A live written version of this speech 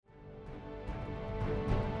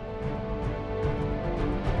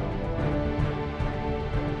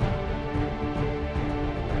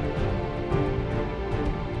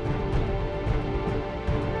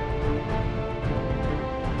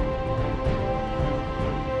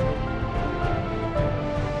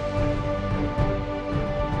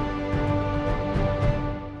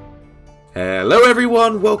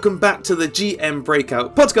everyone, welcome back to the GM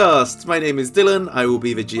Breakout podcast. My name is Dylan, I will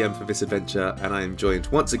be the GM for this adventure, and I am joined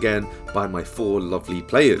once again by my four lovely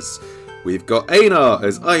players. We've got Einar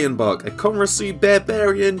as Ironbark, a Conrasu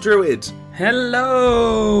Barbarian Druid.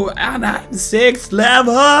 Hello, and I'm 6th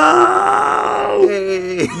level!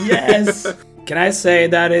 Yay! Yes! Can I say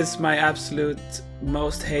that is my absolute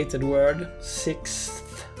most hated word?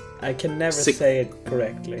 6th. I can never say it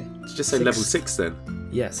correctly. Did you just say level 6 then?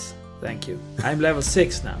 Yes, thank you. I'm level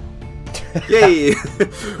 6 now. Yay!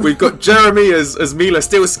 We've got Jeremy as Mila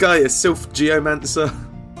Steel Sky, a Sylph Geomancer.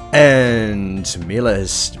 And Mila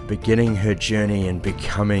is beginning her journey in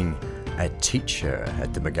becoming a teacher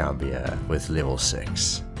at the Magambia with level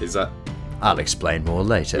 6. Is that... I'll explain more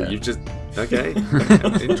later. You just... Okay.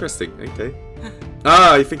 Interesting. Okay.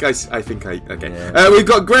 I think I... Okay. Yeah. We've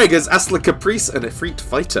got Greg as Asla Caprice, an Efreet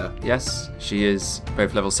fighter. Yes, she is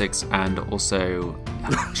both level 6 and also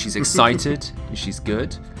she's excited. She's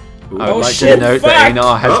good. I would like to note that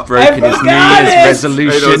Einar has broken his New Year's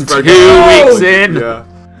resolution 2 weeks in. Yeah.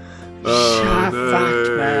 Oh, no.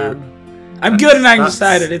 Fuck, man. I'm good and I'm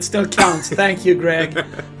excited. It still counts. Thank you, Greg.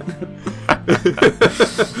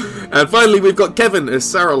 And finally, we've got Kevin as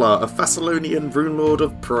Saralar, a Thessalonian Rune Lord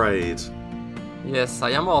of Pride. Yes, I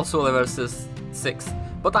am also level 6,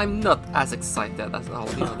 but I'm not as excited as all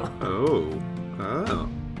the other. Oh.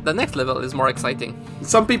 The next level is more exciting.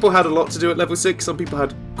 Some people had a lot to do at level 6, some people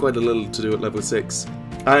had quite a little to do at level 6.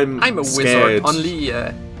 I'm a scared. wizard, only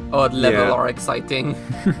odd level are exciting.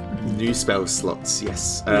 New spell slots,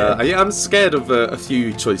 yes. I'm scared of a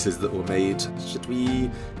few choices that were made. Should we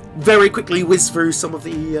very quickly whiz through some of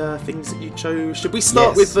the things that you chose? Should we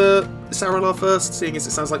start with Saralar first, seeing as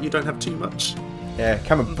it sounds like you don't have too much? Yeah,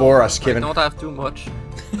 come and bore us, Kevin. I don't have too much.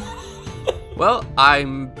 Well,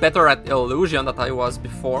 I'm better at illusion than I was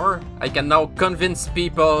before. I can now convince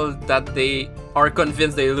people that they are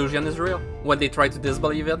convinced the illusion is real when they try to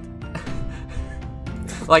disbelieve it.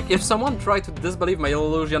 Like, if someone tried to disbelieve my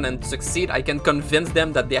illusion and succeed, I can convince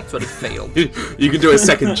them that they actually failed. You can do a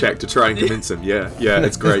second check to try and convince them. Yeah,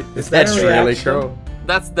 it's great. That's really cool.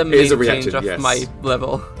 That's the main change of yes. my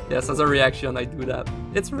level. Yes, as a reaction, I do that.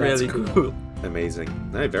 It's really cool. Amazing.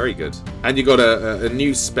 No, very good. And you got a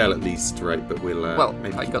new spell at least, right? But we'll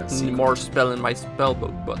maybe I keep got that more spell in my spell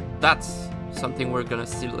book, but that's something we're gonna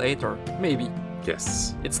see later. Maybe.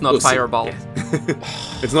 Yes. It's not Fireball. Yeah.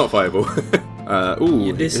 It's not Fireball.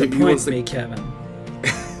 You disappoint me, Kevin.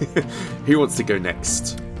 Who wants to go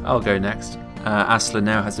next? I'll go next. Asla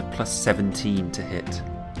now has a plus 17 to hit.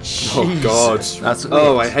 Oh God!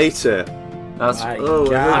 I hate it. That's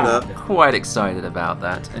God. Quite excited about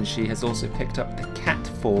that. And she has also picked up the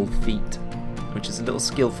Catfall feat, which is a little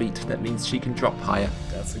skill feat that means she can drop higher.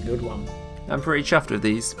 That's a good one. I'm pretty chuffed with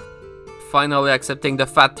these. Finally accepting the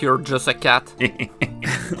fact you're just a cat.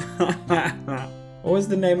 What was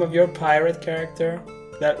the name of your pirate character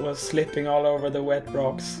that was slipping all over the wet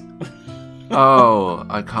rocks? Oh,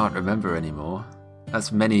 I can't remember anymore.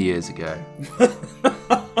 That's many years ago.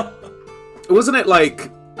 Wasn't it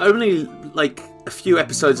only a few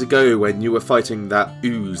episodes ago when you were fighting that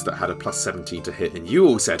ooze that had a plus 17 to hit, and you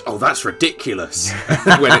all said, "Oh, that's ridiculous,"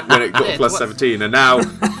 when it got a plus 17, and now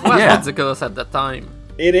ridiculous at the time.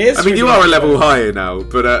 It is. I mean, you are a level higher now,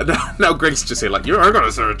 but now Greg's just here like, I got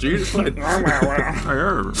a 17. It's fine.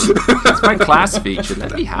 It's my class feature.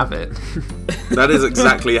 Let me have it. That is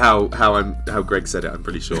exactly how Greg said it. I'm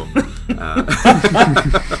pretty sure.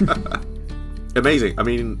 Amazing. I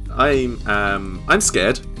mean, I'm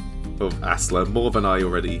scared of Asla more than I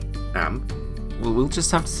already am. Well, we'll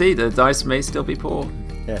just have to see. The dice may still be poor.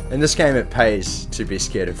 Yeah, in this game it pays to be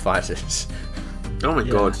scared of fighters. Oh my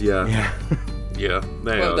God, yeah. Yeah,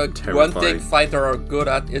 they are the terrifying. one thing fighter are good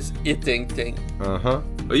at is eating things. Uh-huh.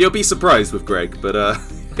 Well, you'll be surprised with Greg, but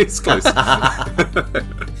it's close.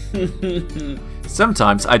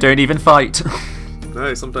 Sometimes I don't even fight.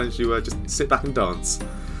 No, sometimes you just sit back and dance.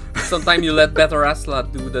 Sometimes you let Better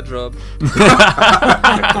Asla do the job.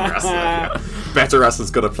 Better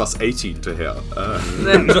Asla's got a plus 18 to hit.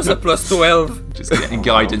 Then just a plus 12. Just getting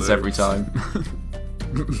guidance every time.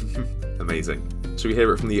 Amazing. Should we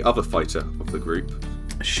hear it from the other fighter of the group?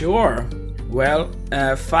 Sure. Well,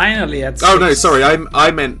 finally at... Oh, no, sorry,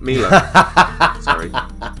 I meant Mila. Sorry.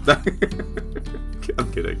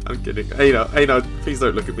 I'm kidding. Hey, no, please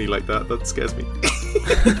don't look at me like that. That scares me.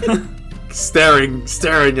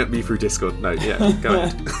 Staring at me through Discord. No, yeah, go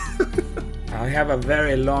ahead. I have a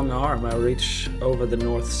very long arm. I'll reach over the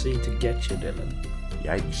North Sea to get you, Dylan.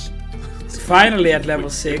 Yikes. Finally, at level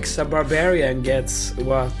 6, a barbarian gets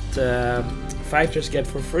what fighters get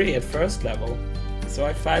for free at first level. So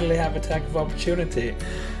I finally have attack of opportunity.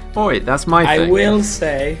 Boy, that's my thing. I will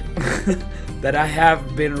say that I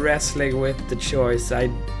have been wrestling with the choice.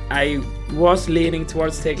 I was leaning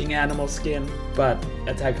towards taking animal skin, but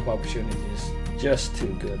attack of opportunity is just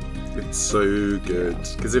too good. It's so good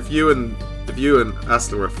because if you and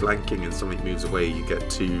Asla are flanking and something moves away, you get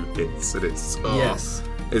 2 hits, and it's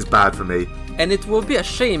it's bad for me. And it will be a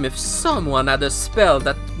shame if someone had a spell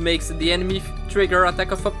that makes the enemy trigger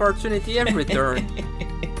attack of opportunity every turn.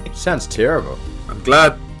 Sounds terrible. I'm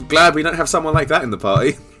glad we don't have someone like that in the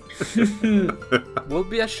party. Will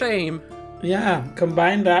be a shame. Yeah,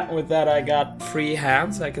 combine that with that I got free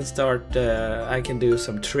hands. I can start, I can do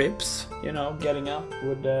some trips, getting up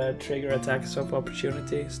with trigger attacks of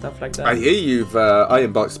opportunity, stuff like that. I hear you've,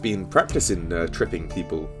 Ironbark's been practicing tripping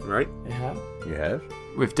people, right? Yeah. You have?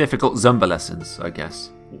 With difficult Zumba lessons, I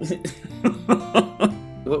guess.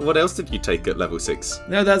 What else did you take at level 6?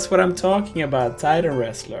 No, that's what I'm talking about, Titan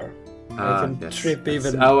Wrestler. I can trip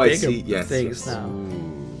even bigger things now.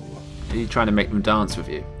 Are you trying to make them dance with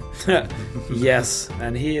you? Yes,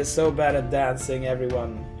 and he is so bad at dancing,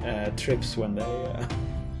 everyone trips when they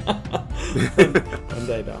when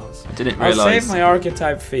they dance. I didn't realize. I'll save my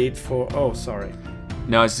archetype feat for... Oh, sorry.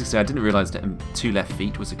 No, I was just saying, I didn't realize that 2 left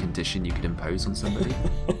feet was a condition you could impose on somebody.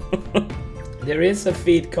 There is a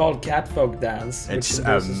feat called Catfolk Dance. It's which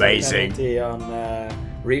amazing. A penalty on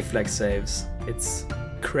reflex saves. It's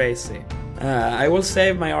crazy. I will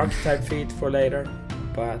save my archetype feat for later,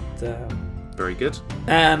 but... Very good.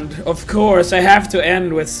 And of course, I have to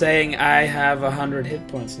end with saying I have 100 hit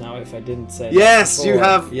points now. If I didn't say yes, that before. You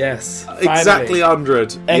have. Yes, exactly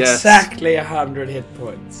 100. Exactly 100 hit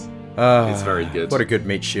points. It's very good. What a good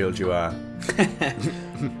meat shield you are.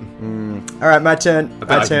 All right, my turn. I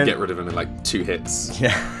bet I can get rid of him in like 2 hits. Yeah.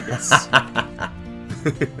 Yes.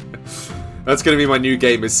 That's going to be my new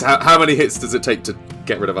game. Is how many hits does it take to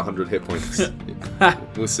get rid of 100 hit points?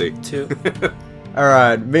 We'll see. 2.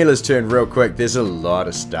 Alright, Mila's turn real quick. There's a lot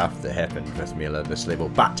of stuff that happened with Mila this level,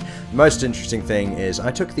 but the most interesting thing is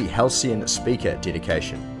I took the Halcyon Speaker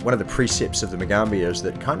dedication. One of the precepts of the Magambia is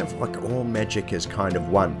that kind of like all magic is kind of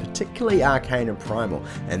one, particularly arcane and primal,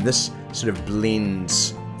 and this sort of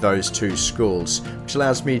blends those 2 schools, which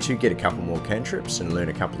allows me to get a couple more cantrips and learn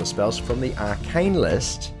a couple of spells from the arcane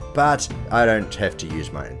list. But I don't have to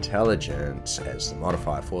use my intelligence as the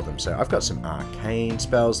modifier for them, so I've got some arcane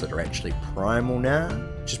spells that are actually primal now,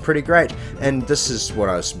 which is pretty great. And this is what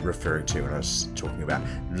I was referring to when I was talking about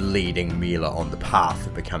leading Mila on the path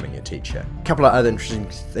of becoming a teacher. A couple of other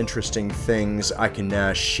interesting things. I can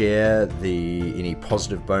now share any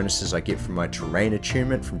positive bonuses I get from my terrain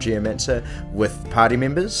attunement from Geomancer with party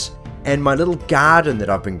members. And my little garden that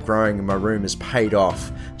I've been growing in my room has paid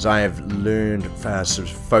off, as I have learned sort of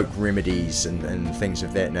folk remedies and things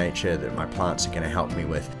of that nature that my plants are going to help me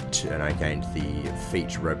with. And I gained the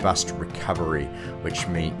feat Robust Recovery, which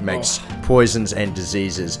makes poisons and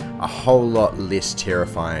diseases a whole lot less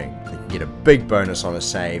terrifying. You can get a big bonus on a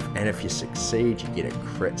save, and if you succeed, you get a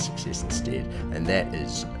crit success instead. And that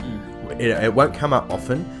is... It won't come up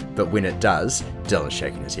often, but when it does, Dylan's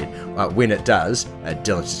shaking his head. When it does,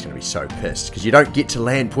 Dylan's just going to be so pissed because you don't get to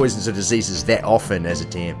land poisons or diseases that often as a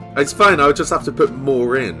DM. It's fine. I'll just have to put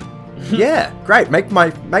more in. Yeah, great. Make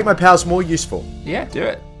my powers more useful. Yeah, do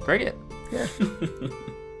it. Bring it. Yeah.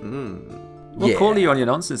 We'll call you on your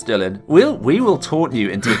nonsense, Dylan. We will taunt you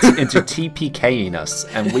into TPKing us,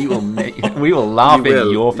 and we will laugh in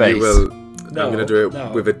your face. You will. No, I'm going to do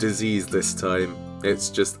it with a disease this time.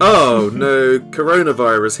 It's just, oh no,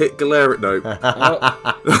 coronavirus hit Galarian. No.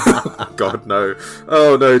 God, no.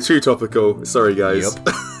 Oh no, too topical. Sorry, guys. Yep.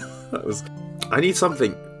 I need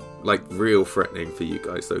something like real threatening for you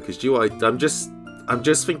guys though, because I'm just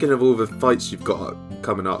thinking of all the fights you've got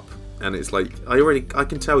coming up, and it's like I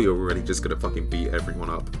can tell you're already just gonna fucking beat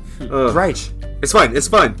everyone up. Great. It's fine.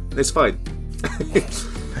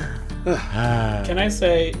 Can I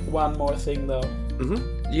say one more thing though?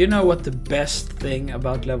 Mm-hmm. You know what the best thing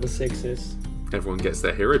about level 6 is? Everyone gets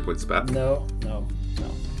their hero points back. No.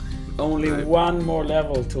 Only one more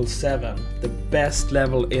level till 7. The best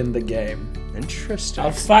level in the game. Interesting.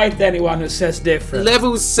 I'll fight anyone who says different.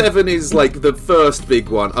 Level 7 is like the first big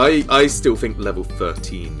one. I still think level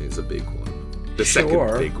 13 is a big one. The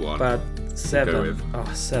second big one. But 7.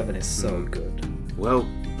 7 is so good. Well,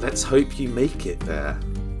 let's hope you make it there.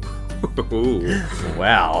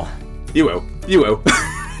 Wow. You will.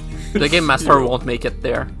 The game master won't make it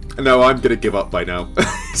there. No, I'm gonna give up by now.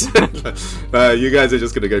 You guys are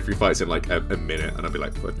just gonna go through fights in like a minute, and I'll be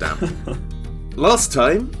like, oh, damn. Last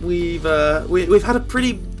time we've had a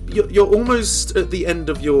pretty. You're almost at the end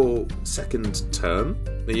of your second term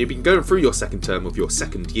you've been going through your second term of your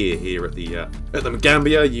second year here at the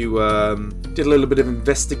Magambia. You did a little bit of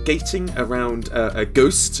investigating around a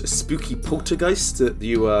ghost, a spooky poltergeist that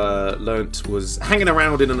you learnt was hanging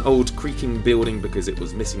around in an old creaking building because it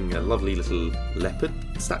was missing a lovely little leopard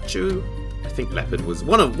statue. I think leopard was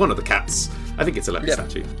one of the cats. I think it's a leopard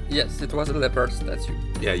statue. Yes, it was a leopard statue.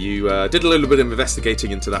 Yeah, you did a little bit of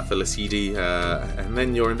investigating into that Felicidi, and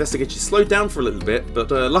then your investigation slowed down for a little bit,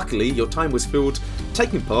 but luckily your time was filled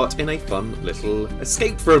taking part in a fun little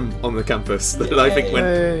escape room on the campus that I think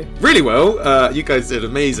went really well. You guys did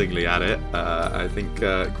amazingly at it. I think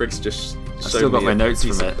Greg's just showed still got me my a notes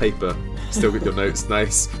piece from of it. paper. Still got your notes,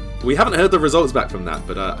 nice. We haven't heard the results back from that,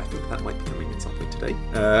 but I think that might be coming at some point today.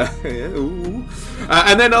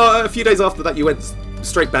 And then a few days after that, you went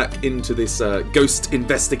straight back into this ghost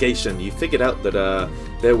investigation. You figured out that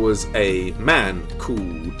there was a man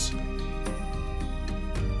called...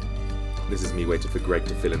 This is me waiting for Greg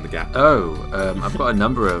to fill in the gap. I've got a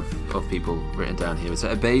number of people written down here. Is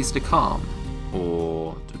it Abase de Calm?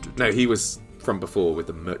 Or... No, he was from before with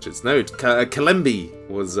the merchants. No, Kalembi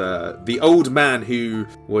was the old man who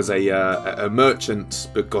was a merchant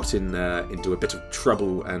but got into a bit of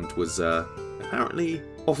trouble and was apparently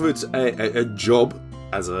offered a job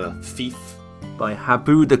as a thief. By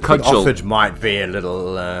Habu the Cudgel. Offered might be a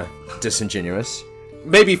little disingenuous.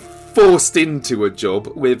 Maybe forced into a job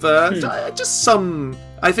with just some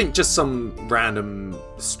random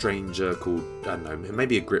stranger called, I don't know,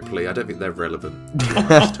 maybe a Gripply. I don't think they're relevant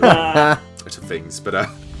to things. But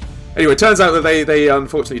anyway, it turns out that they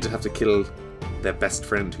unfortunately did have to kill their best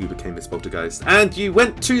friend who became this poltergeist. And you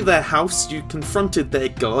went to their house, you confronted their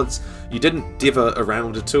guards, you didn't dither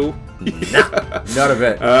around at all. Not a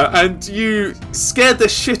bit. And you scared the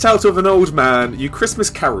shit out of an old man. You Christmas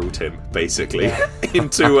caroled him, basically,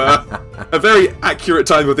 into a very accurate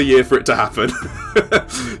time of the year for it to happen.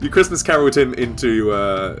 You Christmas caroled him into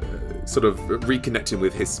sort of reconnecting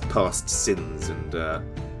with his past sins and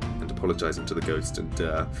apologising to the ghost, and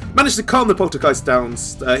managed to calm the poltergeist down.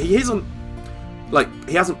 He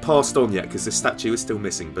hasn't passed on yet because the statue is still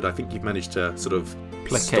missing, but I think you've managed to sort of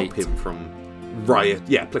Placate. stop him from riot.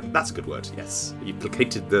 Yeah, that's a good word, yes. You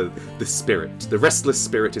placated the spirit. The restless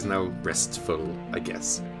spirit is now restful, I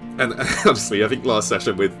guess. And honestly, I think last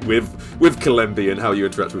session with Kalembi and how you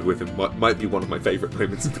interacted with him might be one of my favourite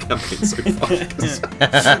moments of the campaign so far. 'Cause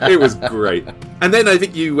it was great. And then I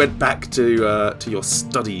think you went back to your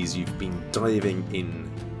studies. You've been diving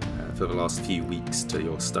in for the last few weeks to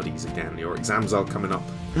your studies again. Your exams are coming up.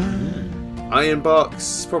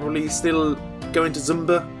 Ironbark's probably still going to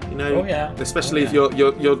Zumba, you know. Especially if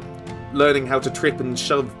you're learning how to trip and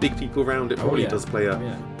shove big people around. It probably does play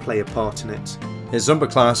a part in it. His Zumba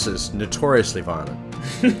class is notoriously violent.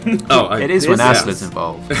 It is when Asler's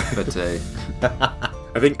involved, but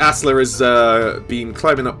I think Asler has been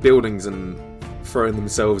climbing up buildings and throwing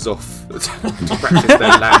themselves off to practice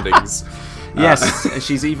their landings. Yes,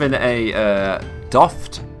 she's even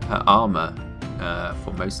doffed her armour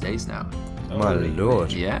for most days now. My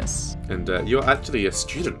lord. Yes. And you're actually a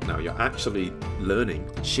student now. You're actually learning.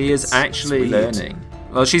 She is actually learning.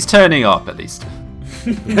 Well, she's turning up at least.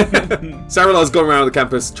 Sarala's gone around the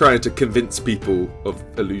campus trying to convince people of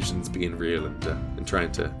illusions being real and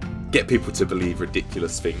trying to get people to believe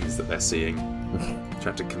ridiculous things that they're seeing.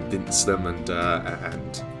 Trying to convince them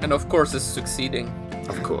And of course it's succeeding.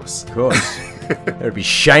 Of course. Of course. It would be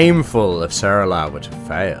shameful if Sarala were to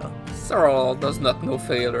fail. Sarala does not know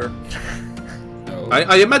failure.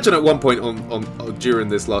 I imagine at one point on during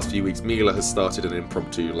this last few weeks, Mila has started an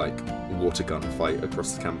impromptu water gun fight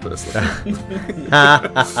across the campus.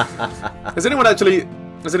 Has anyone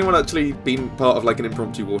actually been part of an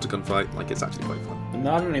impromptu water gun fight? It's actually quite fun.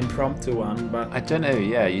 Not an impromptu one, but I don't know.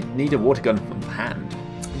 Yeah, you need a water gun from hand.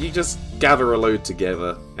 You just gather a load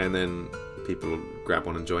together, and then people grab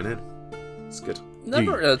one and join in. It's good.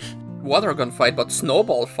 Never a water gun fight, but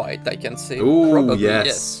snowball fight, I can say. Ooh, probably,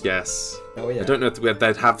 yes. Oh, yeah. I don't know if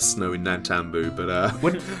they'd have snow in Nantambu, but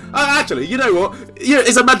actually, you know what?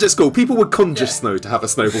 It's a magic school. People would conjure snow to have a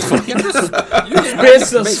snowball fight.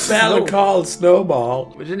 There's a spell called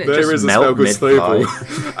Snowball. There is a spell called Snowball.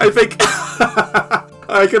 I think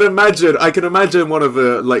I can imagine one of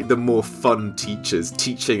the more fun teachers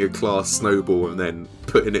teaching a class Snowball and then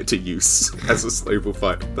putting it to use as a snowball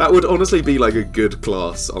fight. That would honestly be a good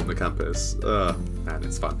class on the campus. Man,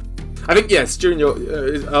 it's fun. I think yes. During your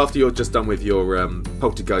after you're just done with your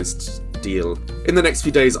poltergeist deal, in the next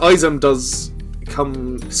few days, Izam does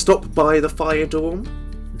stop by the fire dorm.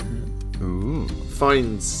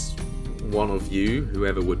 Finds one of you,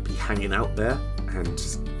 whoever would be hanging out there, and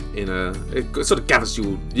it sort of gathers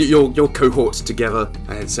your cohort together,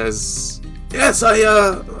 and it says, "Yes,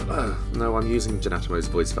 no, I'm using Janatomo's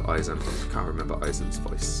voice for Aizen. I can't remember Aizen's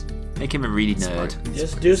voice. Make him a really nerd.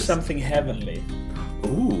 Just do something heavenly.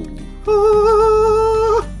 Ooh.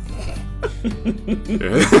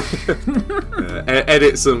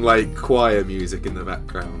 Edit some like choir music in the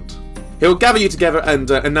background. He'll gather you together and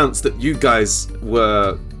announce that you guys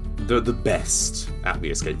were the best at the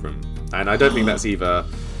escape room, and I don't think that's either.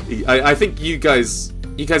 I think you guys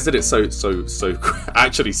did it so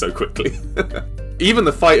actually so quickly. Even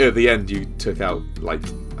the fight at the end, you took out like.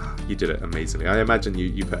 You did it amazingly. I imagine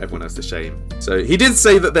you put everyone else to shame. So he did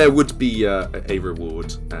say that there would be a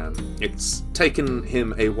reward. It's taken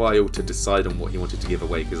him a while to decide on what he wanted to give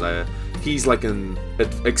away, because he's like an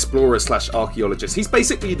explorer / archaeologist. He's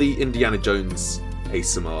basically the Indiana Jones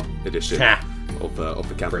ASMR edition of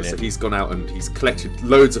the camera. Brilliant. So he's gone out and he's collected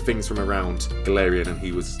loads of things from around Galarian, and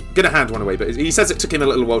he was going to hand one away, but he says it took him a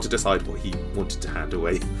little while to decide what he wanted to hand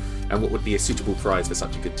away and what would be a suitable prize for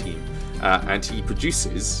such a good team. And he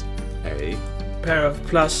produces a pair of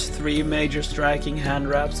 +3 major striking hand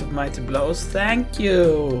wraps of mighty blows. Thank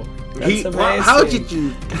you. That's amazing. How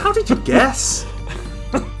did you guess?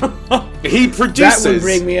 He produces. That would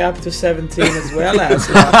bring me up to 17 as well as.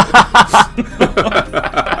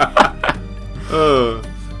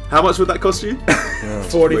 How much would that cost you?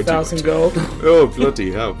 40,000 gold. Oh,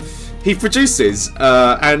 bloody hell. He produces,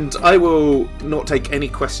 and I will not take any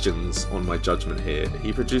questions on my judgment here.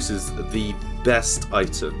 He produces the best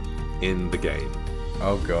item in the game.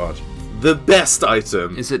 Oh, God. The best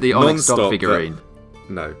item. Is it the Onyx dog figurine?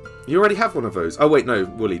 No. You already have one of those. Oh, wait, no.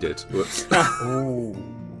 Wooly did. Whoops.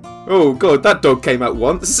 Oh, God, that dog came out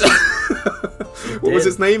once. What was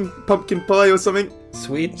its name? Pumpkin Pie or something?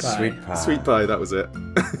 Sweet Pie. Sweet Pie, that was it.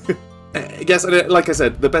 Yes, like I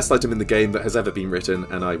said, the best item in the game that has ever been written,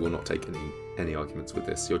 and I will not take any arguments with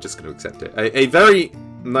this. You're just going to accept it. A very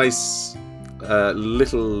nice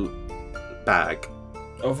little bag.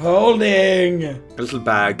 Of holding! A little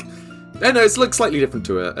bag. No, it looks slightly different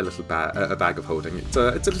to a little a bag of holding. It's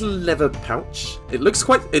a little leather pouch. It looks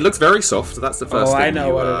very soft. So that's the first thing. I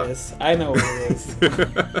know what it is.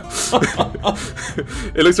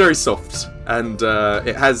 It looks very soft, and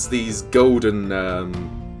it has these golden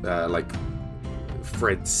like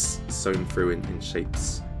threads sewn through in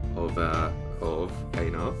shapes of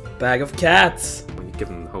Einar. Bag of cats. Well, you're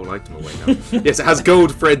giving the whole item away now. Yes, it has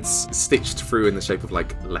gold threads stitched through in the shape of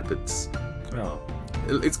like leopards. Oh.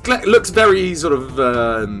 It looks very sort of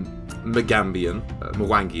Mwangian.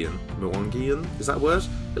 Is that a word?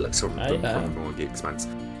 It looks from the Mwangi Expanse.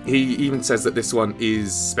 He even says that this one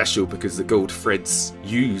is special because the gold threads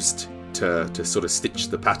used to sort of stitch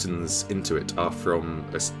the patterns into it are from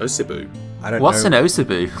Osibu. What's an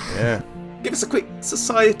Osibu? Yeah. Give us a quick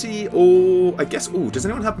society, or I guess. Oh, does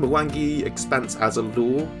anyone have Mwangi Expanse as a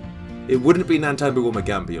law? It wouldn't be Nantambu or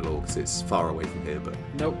Magambia law because it's far away from here, but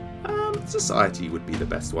nope. Society would be the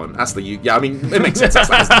best one. Asla, yeah, I mean, it makes sense.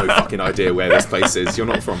 Asla has no fucking idea where this place is. You're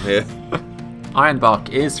not from here. Ironbark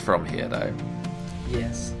is from here, though.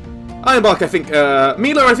 Yes. Ironbark, I think,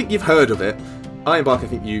 Milo, I think you've heard of it. Ironbark, I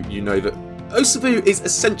think you know that Osibu is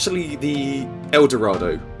essentially the El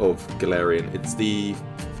Dorado of Galarian. It's the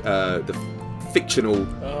fictional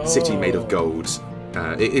city made of gold.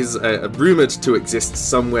 It is rumoured to exist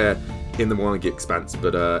somewhere in the Mwangi Expanse,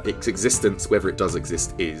 but its existence, whether it does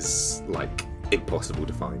exist, is like impossible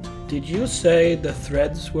to find. Did you say the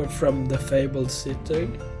threads were from the fabled city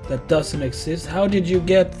that doesn't exist? How did you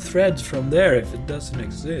get threads from there if it doesn't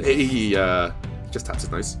exist? He just taps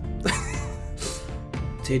his nose.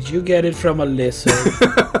 Did you get it from a lizard?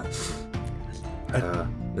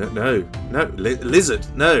 No, lizard,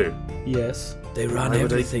 no. Yes, they run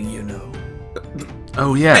everything, you know.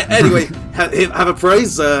 Oh yeah. Anyway, have a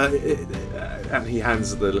praise, and he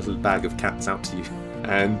hands the little bag of cats out to you.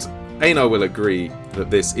 And Einar will agree that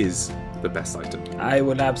this is the best item. I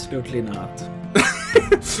will absolutely not.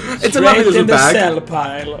 It's a lovely little bag. Cell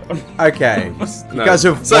pile. Okay, you guys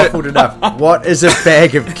have waffled enough. What is a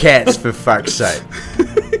bag of cats, for fuck's sake?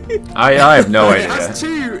 I have no idea.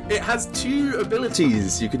 It has two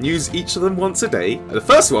abilities. You can use each of them once a day. The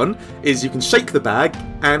first one is you can shake the bag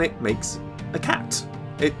and it makes a cat.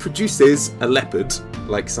 It produces a leopard,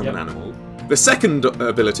 like some animal. The second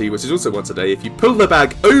ability, which is also once a day, if you pull the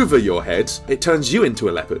bag over your head, it turns you into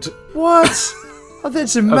a leopard. What? Oh,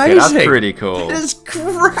 that's amazing. Okay, that's pretty cool. That's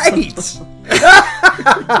great.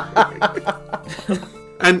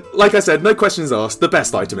 And like I said, no questions asked. The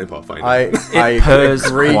best item in Pathfinder. It purrs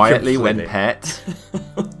quietly when pet.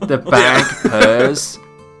 The bag purrs.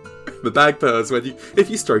 The bag purrs if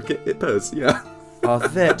you stroke it. It purrs. Yeah. Oh,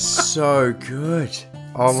 that's so good.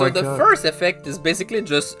 Oh my god. So the first effect is basically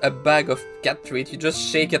just a bag of cat treat. You just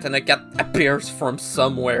shake it and a cat appears from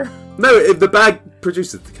somewhere. No, if the bag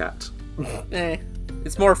produces the cat.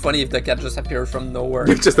 It's more funny if the cat just appears from nowhere.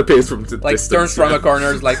 It just appears from the like distance. Turns from a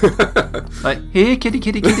corner, is like... like, hey, kitty,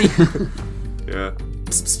 kitty, kitty. Yeah.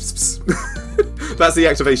 Pss, pss, pss. That's the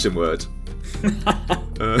activation word.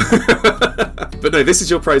 But no, this is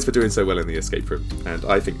your prize for doing so well in the escape room, and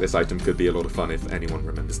I think this item could be a lot of fun if anyone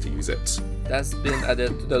remembers to use it. That's been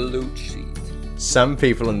added to the loot sheet. Some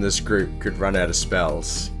people in this group could run out of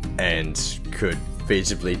spells and could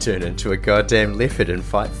feasibly turn into a goddamn leopard and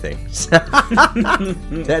fight things.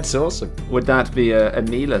 That's awesome. Would that be a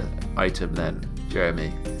Mila item then,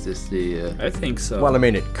 Jeremy? Is this the... I think so. Well, I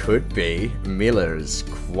mean, it could be. Mila is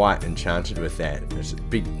quite enchanted with that. It'd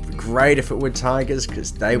be great if it were tigers,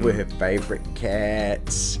 because they were her favourite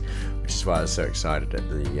cats, which is why I was so excited at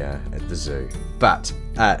the zoo. But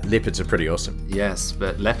leopards are pretty awesome. Yes,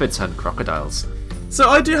 but leopards hunt crocodiles. So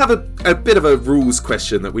I do have a bit of a rules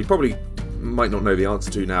question that we probably might not know the answer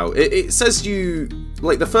to now. It says you...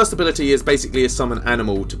 Like, the first ability is basically a summon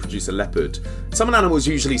animal to produce a leopard. Summon animal is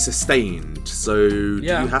usually sustained, so do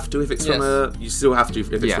you have to if it's from a... You still have to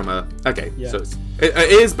if it's from a... Okay, so it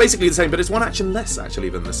is basically the same, but it's one action less, actually,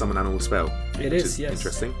 than the summon animal spell. It is, yes.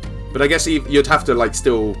 Interesting. But I guess you'd have to, like,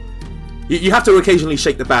 still... You have to occasionally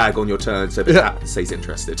shake the bag on your turn so the cat stays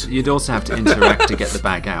interested. You'd also have to interact to get the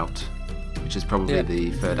bag out, which is probably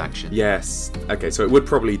the third action. Yes. Okay, so it would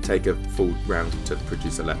probably take a full round to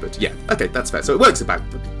produce a leopard. Yeah, okay, that's fair. So it works about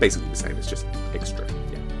basically the same. It's just extra.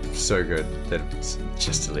 Yeah. So good. That's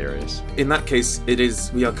just hilarious. In that case,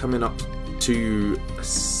 we are coming up to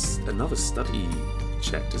another study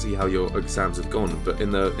check to see how your exams have gone. But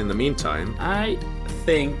in the meantime... I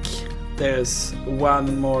think there's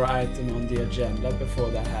one more item on the agenda before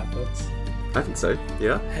that happens. I think so,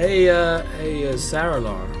 yeah. Hey,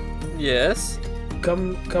 Saralar. Yes?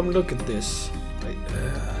 Come look at this.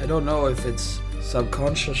 I don't know if it's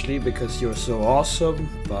subconsciously because you're so awesome,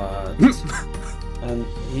 but... And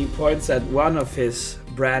he points at one of his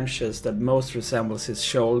branches that most resembles his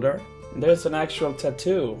shoulder. There's an actual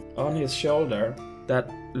tattoo on his shoulder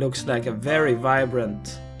that looks like a very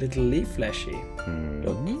vibrant little leaf fleshy.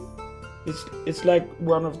 Look. It's like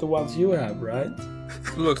one of the ones you have, right?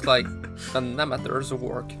 Looks like an amateur's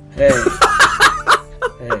work. Hey.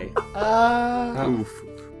 Hey. Oof.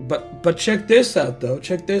 But check this out though,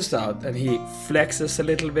 check this out. And he flexes a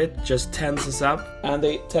little bit, just tenses up, and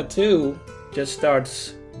the tattoo just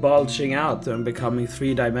starts bulging out and becoming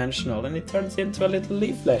three-dimensional, and it turns into a little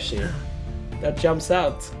leaf fleshy that jumps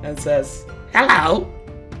out and says, "Hello,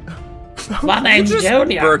 my name's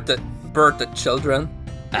Junior." Birth the children.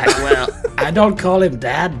 I don't call him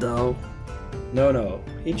Dad though. No,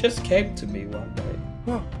 he just came to me one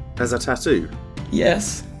day. As a tattoo?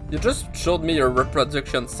 Yes. You just showed me your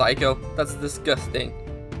reproduction cycle. That's disgusting.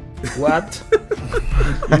 What?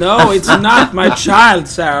 No, it's not my child,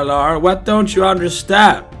 Saralar. What don't you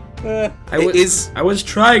understand? I was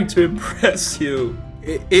trying to impress you.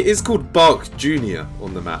 It is called Bark Junior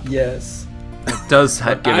on the map. Yes. It does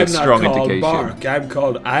give a strong I'm not called indication. Bark. I'm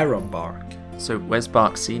called Iron Bark. So where's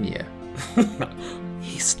Bark Senior?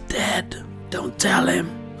 He's dead. Don't tell him.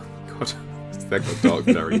 God, that got dark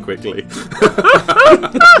very quickly.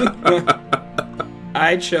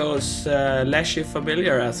 I chose Leshy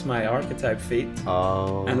Familiar as my archetype feat.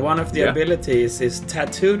 Oh. And one of the abilities is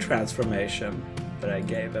Tattoo Transformation that I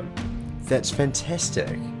gave him. That's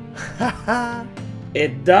fantastic.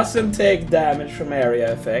 It doesn't take damage from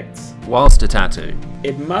area effects. Whilst a tattoo.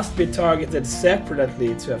 It must be targeted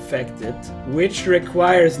separately to affect it, which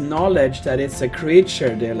requires knowledge that it's a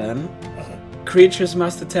creature, Dylan. Creatures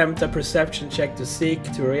must attempt a perception check to seek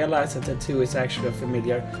to realize a tattoo is actually a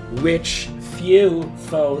familiar, which few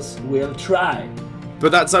foes will try.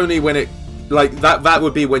 But that's only when it... Like, that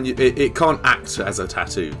would be when it can't act as a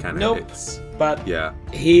tattoo, can it? Nope. But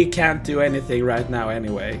he can't do anything right now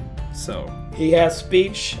anyway, so... He has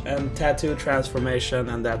speech and tattoo transformation,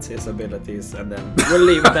 and that's his abilities, and then we'll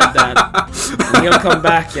leave it at that. And he'll come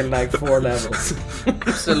back in like 4 levels.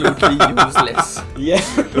 Absolutely useless. Yeah.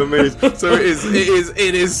 Amazing. So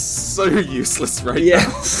it is so useless right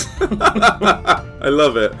yes. now. I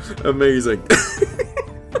love it. Amazing.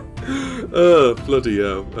 Oh, bloody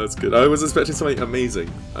hell. That's good. I was expecting something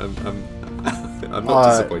amazing. I'm not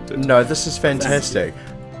disappointed. No, this is fantastic.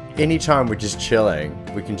 Anytime we're just chilling,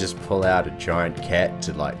 we can just pull out a giant cat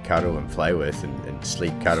to like cuddle and play with and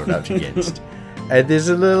sleep cuddled up against. And there's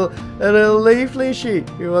a little leafly sheep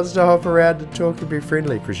who wants to hop around and talk and be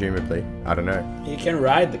friendly, presumably. I don't know. He can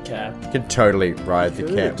ride the cat. You can totally ride the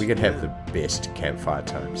cat. We could have the best campfire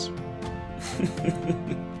times.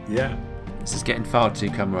 Yeah. This is getting far too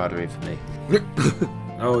camaraderie for me.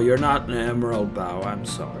 Oh, you're not an emerald bow. I'm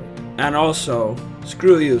sorry. And also,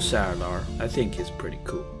 screw you, Saralar. I think he's pretty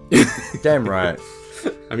cool. Damn right.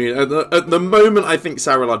 I mean, at the moment, I think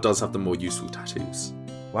Saralar does have the more useful tattoos.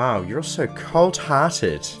 Wow, you're so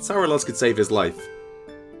cold-hearted. Saralar's could save his life.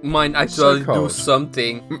 Mine So actually do cold.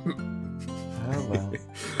 something. Oh, well.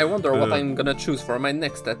 I wonder what I'm gonna choose for my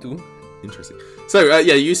next tattoo. Interesting. So,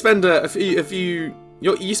 yeah, you spend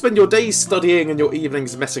you spend your days studying and your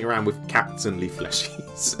evenings messing around with cats and leaf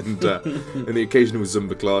fleshies and the occasional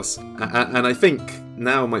Zumba class. And I think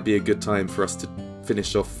now might be a good time for us to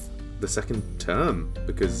finish off the second term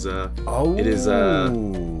because it is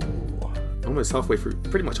almost halfway through,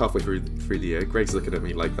 pretty much halfway through the year. Greg's looking at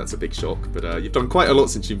me like that's a big shock, but you've done quite a lot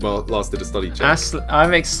since you last did a study check.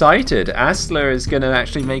 I'm excited. Asler is going to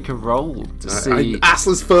actually make a roll to see.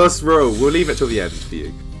 Asler's first roll. We'll leave it till the end for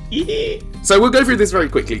you. So we'll go through this very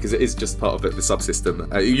quickly because it is just part of the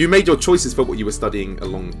subsystem. You made your choices for what you were studying a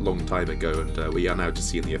long time ago, and we are now just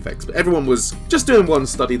seeing the effects. But everyone was just doing one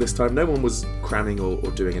study this time. No one was cramming or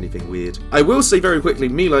doing anything weird. I will say very quickly,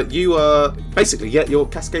 Mila, you basically get your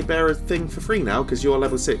Cascade Bearer thing for free now because you are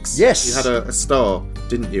level 6. Yes. You had a star,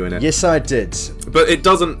 didn't you, in it? Yes, I did. But it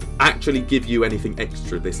doesn't actually give you anything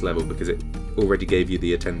extra this level because it already gave you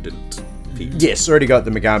the attendant. Yes, already got the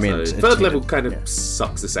Megami. So third level kind of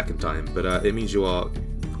sucks the second time, but it means you are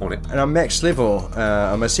on it. And I'm max level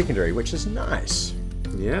on my secondary, which is nice.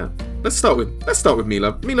 Yeah. Let's start with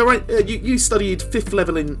Mila. Mila, right? You studied 5th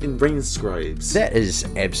level in Rain Scribes. That is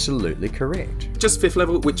absolutely correct. Just 5th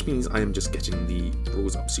level, which means I am just getting the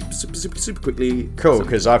rules up super quickly. Cool,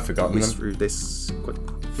 because I've forgotten them. Through this quite.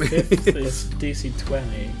 5th is DC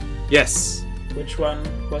 20. Yes. Which one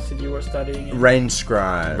was it you were studying in? Rain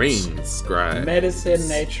Scribes. Rain Scribes. Medicine,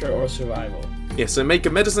 nature, or survival? Yeah, so make a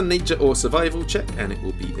medicine, nature, or survival check, and it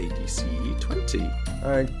will be a DC 20.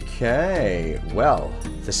 Okay, well,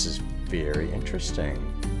 this is very interesting.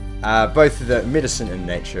 Both the medicine and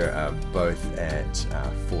nature are both at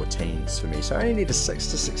 14s for me, so I only need a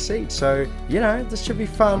 6 to succeed, so, this should be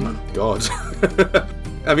fun. Oh, God.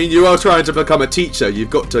 I mean, you are trying to become a teacher.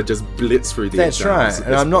 You've got to just blitz through the That's exams. right,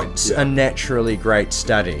 and I'm not a naturally great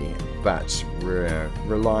study, but we're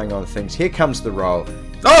relying on things. Here comes the roll.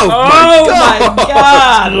 Oh my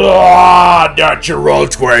God! Natural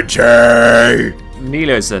 20!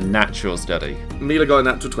 Mila's a natural study. Mila got a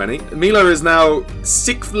natural 20. Mila is now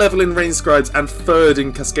 6th level in Rain Scribes and 3rd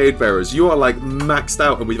in Cascade Bearers. You are like maxed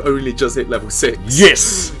out and we've only just hit level 6.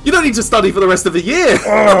 Yes! You don't need to study for the rest of the year.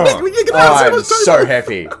 I'm so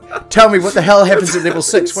happy. Tell me what the hell happens at level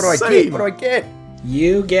 6. What do I get? What do I get?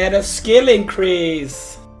 You get a skill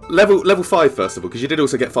increase. Level 5 first of all, because you did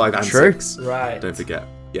also get 5 and True. 6. Right. Don't forget.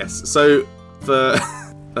 Yes. So for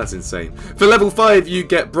that's insane. For level 5 you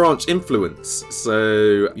get branch influence.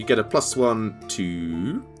 So you get a +1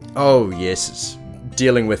 to Oh yes, it's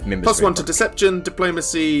dealing with members. +1 to deception,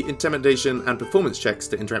 diplomacy, intimidation, and performance checks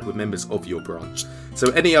to interact with members of your branch. So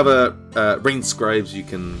any other Rain Scribes you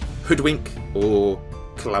can hoodwink or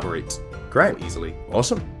collaborate Great. more easily.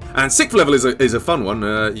 Awesome. And 6th level is a fun one.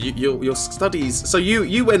 Your studies. So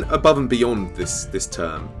you went above and beyond this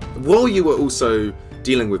term. While you were also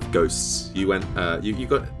dealing with ghosts, you went you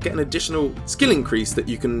get an additional skill increase that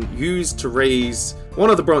you can use to raise one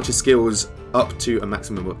of the branch's skills up to a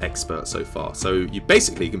maximum of expert so far. So you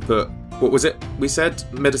basically can put, what was it we said,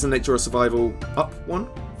 medicine, nature, or survival up 1.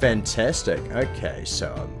 Fantastic. Okay,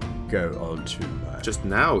 so I'll go on to just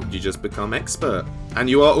now you just become expert, and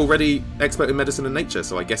you are already expert in medicine and nature,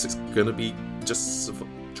 so I guess it's gonna be just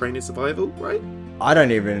training survival, right?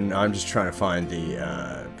 I'm just trying to find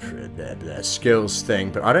the skills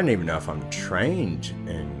thing, but I don't even know if I'm trained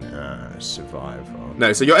in survival.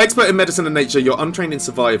 No, so you're expert in medicine and nature, you're untrained in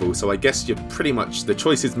survival, so I guess you're pretty much, the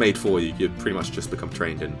choice is made for you, you'd pretty much just become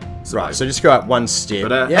trained in survival. Right, so just go up one step.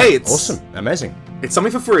 But yeah, hey, it's awesome, amazing. It's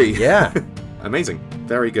something for free. Yeah. Amazing.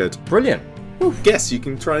 Very good. Brilliant. Guess you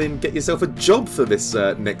can try and get yourself a job for this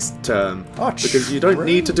next term. Oh, because you don't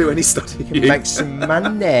need to do any studying. You can make some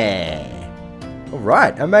money.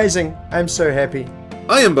 Alright, amazing. I'm so happy.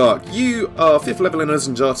 Ironbark, you are 5th level in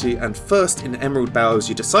Ozanjati and 1st in Emerald Boughs.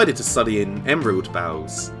 You decided to study in Emerald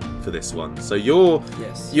Boughs for this one. So you're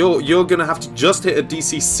gonna have to just hit a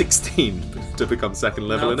DC 16 to become 2nd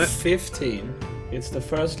level in it. 15. It's the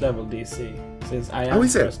 1st level DC. Since I am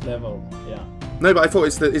is it? 1st level, yeah. No, but I thought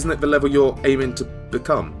isn't it the level you're aiming to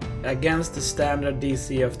become? against the standard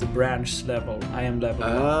DC of the branch level, I am level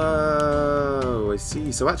 1. Oh, I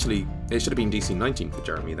see. So actually, it should have been DC 19 for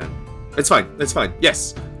Jeremy then. It's fine.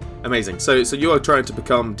 Yes. Amazing. So you are trying to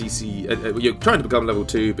become DC. You're trying to become level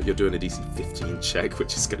 2, but you're doing a DC 15 check,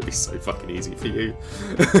 which is going to be so fucking easy for you.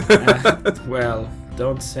 Well,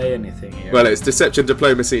 don't say anything here. Well, it's Deception,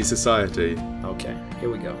 Diplomacy, Society. Okay,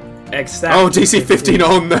 here we go. Exactly. Oh, DC 15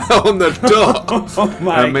 on the dot. Oh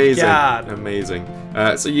my Amazing. god. Amazing.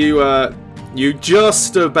 So you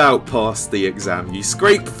just about passed the exam. You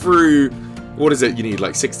scrape through. What is it? You need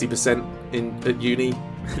like 60% at uni.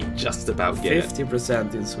 You just about get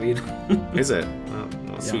 50% in Sweden. Is it?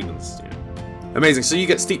 Oh, Sweden's. Yeah. Amazing. So you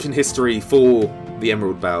get steeped in history for the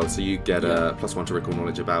Emerald Bow. So you get a +1 to recall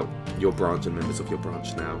knowledge about your branch and members of your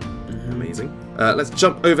branch now. Mm-hmm. Amazing. Let's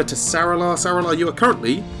jump over to Saralar. Saralar, you are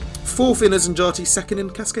currently 4th in Azanjati, 2nd in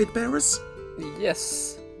Cascade Bearers.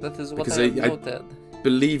 Yes, that is what Because I noted.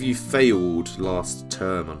 Believe you failed last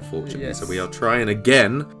term, unfortunately. Yes. So we are trying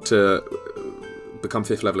again to become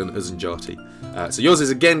 5th level in Azanjati. So yours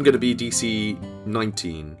is again going to be DC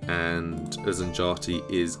 19, and Azanjati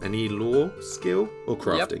is any lore skill or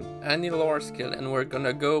crafting? Yep, any lore skill, and we're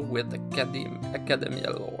gonna go with Academia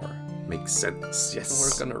lore. Makes sense, yes.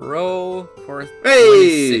 So we're gonna roll for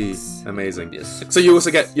 26. Amazing. So you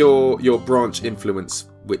also get your branch influence,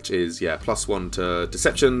 which is +1 to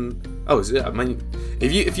deception. Oh, is it? I mean,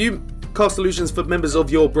 if you cast illusions for members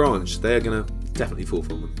of your branch, they're gonna definitely fall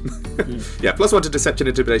for them. Yeah, +1 to deception,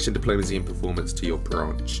 intimidation, diplomacy, and performance to your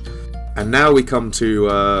branch. And now we come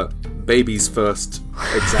to Baby's first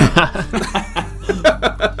exam.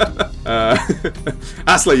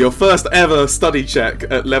 Asla, your first ever study check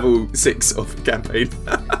at level 6 of campaign.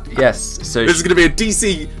 Yes, so this is going to be a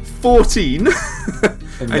DC 14.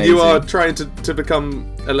 And you are trying to become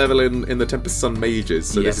a level in the Tempest Sun Mages.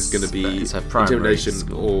 So Yes, this is going to be that is her primary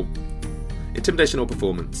intimidation or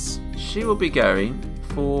performance. she will be going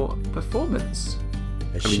for performance.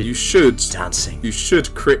 I mean, you should dancing. You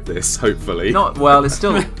should crit this, hopefully. Not well. It's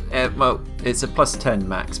still it's a +10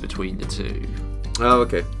 max between the two. Oh,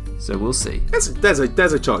 okay. So we'll see. There's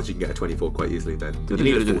a chance you can get a 24 quite easily then. You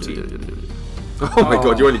need a 14. Oh my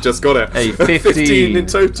god, you only just got it. A 15 in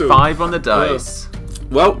total. 5 on the dice.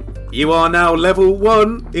 Well, you are now level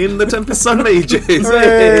 1 in the Tempest Sun Mages.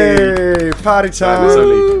 Hey, party time! It's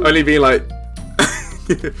only be like.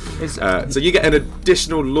 So you get an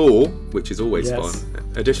additional law, which is always fun.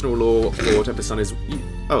 Additional law for Tempest Sun is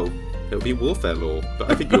it would be warfare law,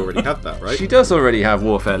 but I think you already have that, right? She does already have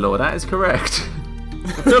warfare law. That is correct.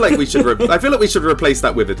 I feel like we should replace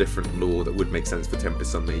that with a different law that would make sense for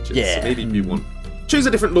Tempest Sun Mages. Yeah. So maybe if you want, choose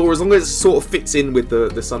a different law as long as it sort of fits in with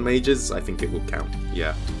the Sun Mages. I think it will count.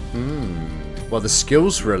 Yeah. Well, the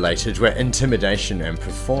skills related were intimidation and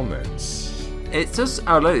performance. It does.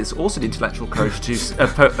 It's also the intellectual courage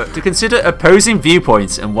to consider opposing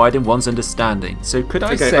viewpoints and widen one's understanding. So could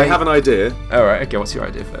I say? I have an idea. All right. Okay. What's your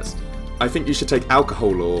idea first? I think you should take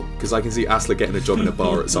alcohol law because I can see Asla getting a job in a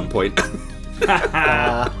bar at some point. You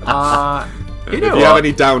know if you have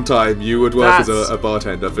any downtime, you would work as a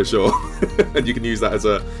bartender for sure, and you can use that as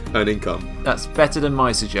an income. That's better than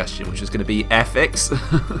my suggestion, which is going to be ethics.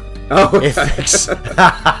 Oh, Ethics.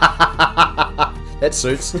 That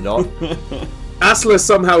suits not. Asla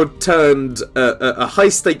somehow turned a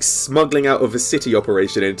high-stakes smuggling out of a city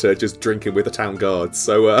operation into just drinking with the town guards.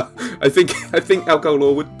 So I think alcohol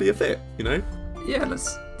law would be a fit. You know? Yeah,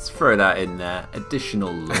 let's throw that in there.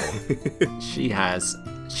 Additional law.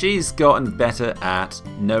 She's gotten better at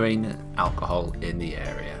knowing alcohol in the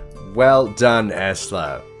area. Well done,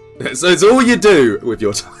 Asla. So it's all you do with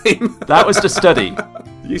your time. That was to study.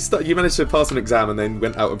 You managed to pass an exam and then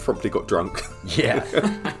went out and promptly got drunk. Yeah.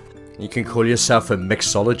 You can call yourself a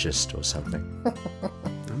mixologist or something. Oh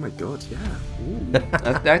my god, yeah.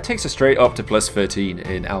 That takes us straight up to +13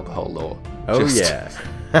 in alcohol law. Oh yeah.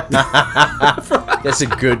 That's a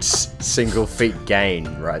good single feat gain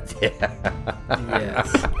right there. Yes.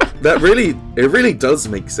 It really does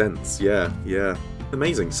make sense. Yeah.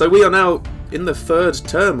 Amazing. So we are now in the 3rd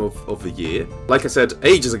term of the year. Like I said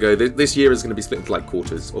ages ago, this year is going to be split into like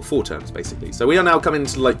quarters, or 4 terms basically. So we are now coming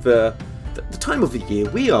to like the time of the year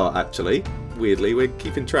we are actually. Weirdly, we're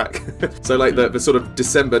keeping track. So like the sort of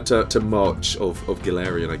December to March of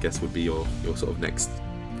Galarian, I guess, would be your sort of next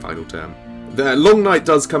final term. The long night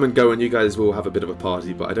does come and go, and you guys will have a bit of a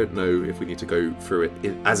party, but I don't know if we need to go through it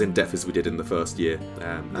as in depth as we did in the first year.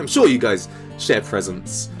 I'm sure you guys share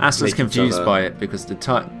presents. Asla's confused by it because the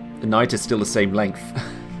night is still the same length.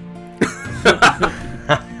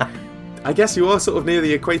 I guess you are sort of near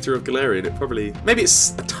the equator of Galarian. Maybe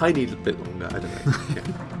it's a tiny bit longer. I don't know. Yeah.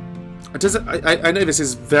 Does it? I know this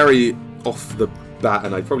is very off the bat,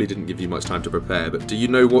 and I probably didn't give you much time to prepare. But do you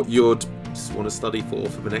know what you'd want to study for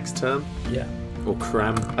the next term? Yeah. Or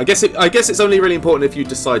cram? I guess it's only really important if you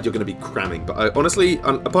decide you're going to be cramming. But honestly,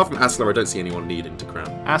 apart from Asla, I don't see anyone needing to cram.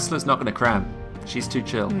 Asla's not going to cram. She's too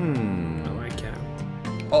chill. No, I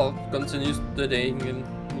can't. I'll continue studying and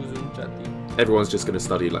Muzun chatting. Everyone's just going to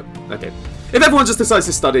study, okay. If everyone just decides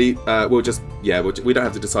to study, we don't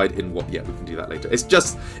have to decide in what yet. We can do that later. It's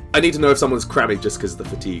just, I need to know if someone's cramming just because of the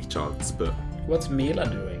fatigue chance, but... What's Mila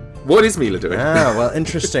doing? What is Mila doing? Well,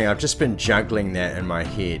 interesting. I've just been juggling that in my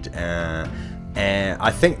head. And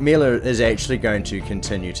I think Mila is actually going to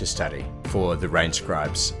continue to study for the Rain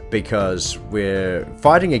Scribes because we're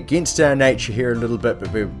fighting against our nature here a little bit,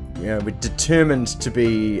 but we're determined to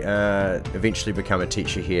be eventually become a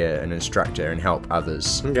teacher here, an instructor, and help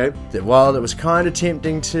others. Okay. While it was kind of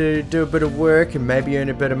tempting to do a bit of work and maybe earn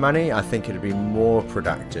a bit of money, I think it'd be more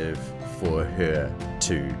productive for her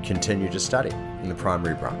to continue to study in the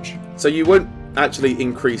primary branch. So you won't actually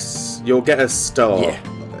increase... You'll get a star. Yeah.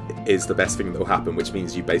 Is the best thing that will happen, which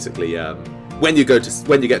means you basically when you get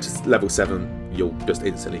to level 7, you'll just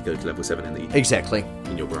instantly go to level 7 in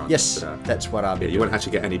your branch. Yes, but, that's what I'll be doing. You won't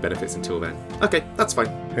actually get any benefits until then. Okay, that's fine.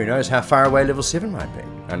 Who knows how far away level 7 might be?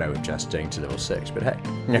 I know we're just doing to level 6, but hey.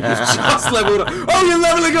 You've just leveled up. Oh, you're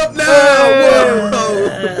leveling up now!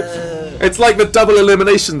 Whoa! It's like the double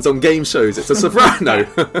eliminations on game shows. It's a soprano.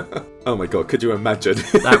 Oh my god, could you imagine?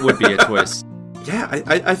 That would be a twist. Yeah,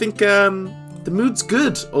 I think the mood's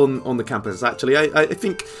good on the campus, actually. I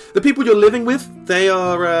think the people you're living with, they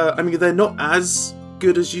are, they're not as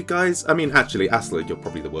good as you guys. I mean, actually, Asla, you're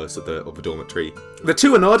probably the worst of the dormitory. The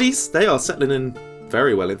two Anadis, they are settling in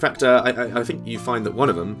very well. In fact, I think you find that one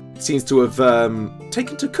of them seems to have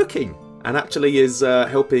taken to cooking and actually is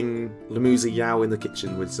helping Lamuza Yao in the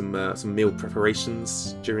kitchen with some meal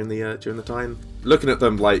preparations during the time. Looking at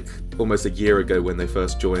them like almost a year ago when they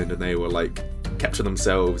first joined, and they were like kept to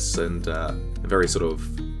themselves and very sort of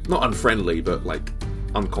not unfriendly, but like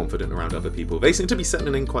unconfident around other people. They seem to be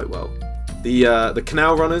settling in quite well. The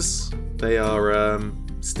canal runners, they are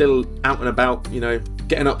still out and about,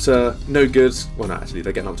 getting up to no good. Well, no, actually,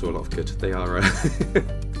 they're getting up to a lot of good. They are.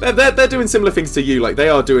 They're doing similar things to you. Like, they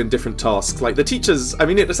are doing different tasks. Like the teachers. I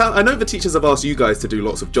know the teachers have asked you guys to do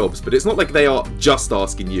lots of jobs, but it's not like they are just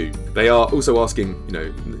asking you. They are also asking.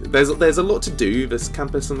 There's a lot to do. This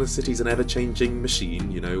campus and the city's an ever-changing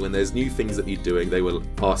machine. When there's new things that need doing, they will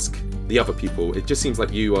ask the other people. It just seems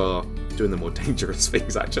like you are doing the more dangerous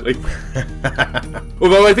things, actually.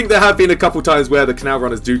 Although I think there have been a couple times where the canal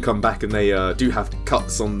runners do come back and they do have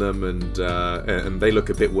cuts on them, and they look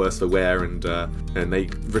a bit worse for wear, and they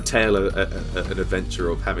retail an adventure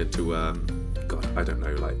of having to I don't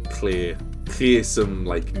know, like clear some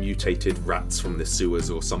like mutated rats from the sewers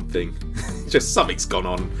or something. Just something's gone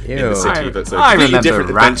on in the city. But I remember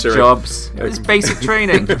different rat jobs. It was basic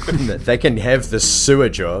training. They can have the sewer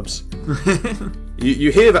jobs.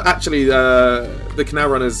 You hear that actually the canal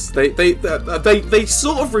runners they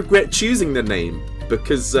sort of regret choosing the name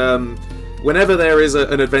because whenever there is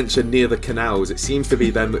an adventure near the canals, it seems to be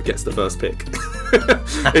them that gets the first pick.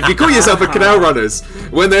 If you call yourself a canal runners,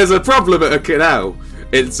 when there's a problem at a canal,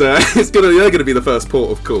 they're gonna be the first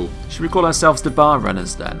port of call. Should we call ourselves the bar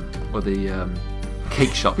runners then, or the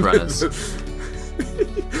cake shop runners?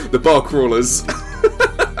 The bar crawlers.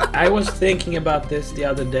 I was thinking about this the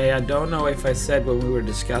other day. I don't know if I said when we were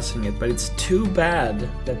discussing it, but it's too bad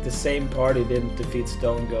that the same party didn't defeat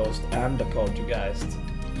Stone Ghost and the Poltergeist.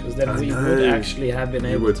 Because then we would actually have been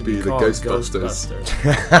able to be called Ghostbusters.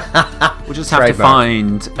 We'll just have to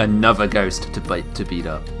find another ghost to beat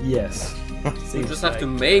up. Yes. You just have to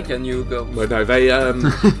make a new ghost. Well, no, the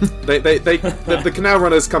canal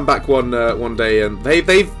runners come back one day, and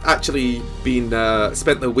they've actually been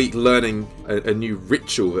spent the week learning a new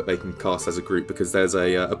ritual that they can cast as a group, because there's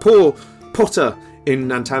a poor potter in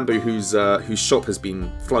Nantambu whose shop has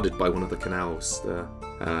been flooded by one of the canals.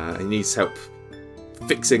 He needs help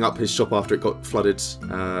fixing up his shop after it got flooded.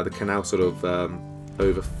 The canal sort of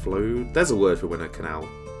overflowed. There's a word for when a canal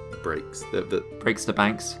breaks. Breaks the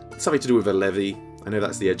banks. Something to do with a levee. I know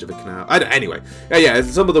that's the edge of a canal. Anyway,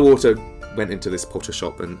 some of the water went into this potter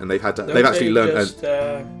shop, and they've actually learned. Just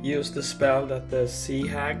used the spell that the sea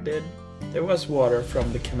hag did. There was water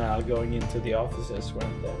from the canal going into the offices,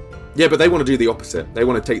 weren't there? Yeah, but they want to do the opposite. They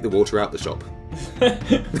want to take the water out the shop.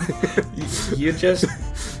 You just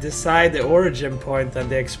decide the origin point and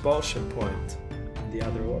the expulsion point in the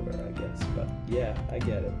other order, I guess. But yeah, I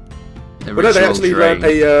get it. But no, they actually learned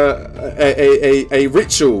a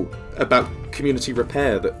ritual about community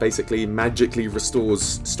repair that basically magically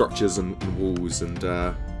restores structures and walls, and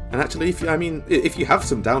And actually, if you have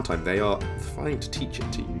some downtime, they are fine to teach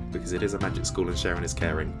it to you because it is a magic school and sharing is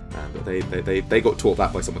caring. But they got taught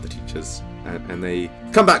that by some of the teachers, and they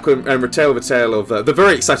come back and retell the tale of the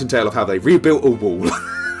very exciting tale of how they rebuilt a wall.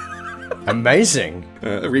 Amazing.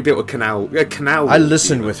 Rebuilt a canal. I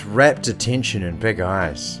listened with rapt attention and big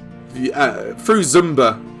eyes. Through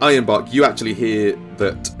Zumba Ironbark, you actually hear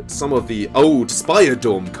that some of the old Spire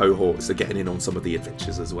Dorm cohorts are getting in on some of the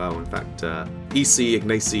adventures as well. In fact, EC,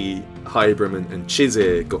 Ignacy, Hybrim, and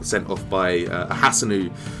Chizir got sent off by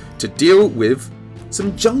Hassanu to deal with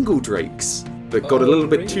some jungle drakes that got a little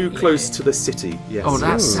bit too close to the city. Yes. Oh,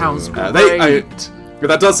 that sounds great.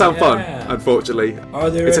 That does sound fun, unfortunately.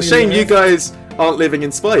 It's a shame you guys aren't living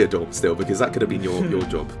in Spire Dorm still, because that could have been your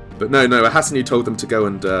job. But no, Hassanu told them to go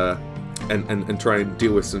and try and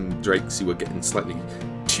deal with some drakes who were getting slightly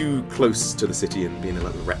too close to the city and being a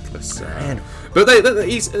little reckless. But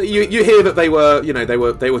you hear that they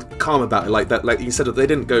were calm about it, like that. Like you said, that they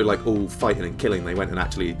didn't go like all fighting and killing. They went and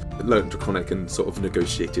actually learned Draconic and sort of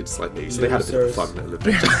negotiated slightly. So they had a bit of fun.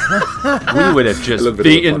 We would have just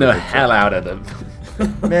beaten the hell out of them.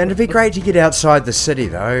 Man, it'd be great to get outside the city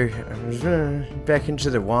though, back into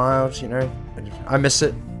the wild. I miss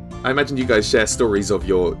it. I imagine you guys share stories of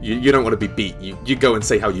you don't want to be beat. You go and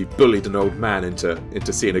say how you bullied an old man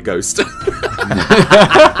into seeing a ghost.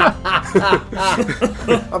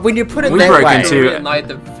 When you put it We that broke way, into-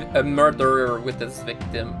 Reunite a murderer with his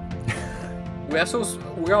victim. We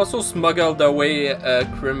also smuggled away a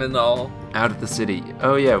criminal. Out of the city.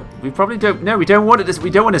 Oh yeah, we probably don't. No, we don't want to. We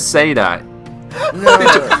don't want to say that.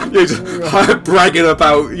 You're just bragging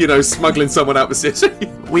about smuggling someone out the city.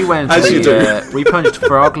 We went. As you do. We punched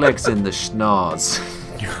frog legs in the schnoz.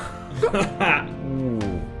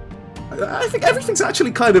 I think everything's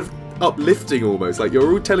actually kind of uplifting almost. Like you're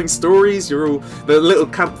all telling stories. You're all the little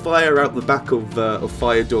campfire out the back of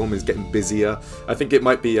Fire Dorm is getting busier. I think it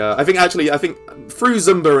might be. I think through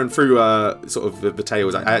Zumba and through sort of the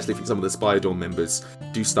tales, I actually think some of the Spire Dorm members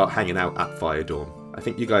do start hanging out at Fire Dorm. I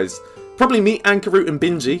think you guys probably meet Ankarut and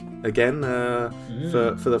Binji again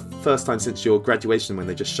for the first time since your graduation, when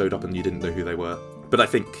they just showed up and you didn't know who they were. But I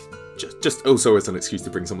think just also as an excuse to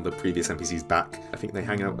bring some of the previous NPCs back, I think they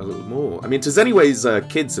hang out a little more. I mean, Tazeniwe's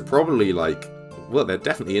kids are probably they're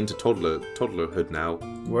definitely into toddlerhood now.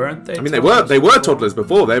 Weren't they? I mean, they were toddlers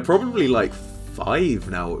before. They're probably 5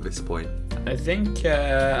 now at this point. I think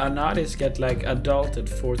Anadis get adult at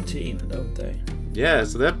 14, don't they? Yeah,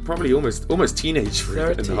 so they're probably almost teenage for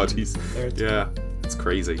Anadis. 13. Yeah, it's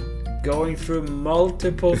crazy. Going through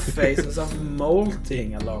multiple phases of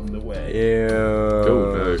molting along the way. Ew.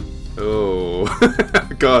 Oh no. Oh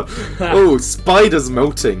god. Oh, spiders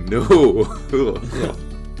melting. No.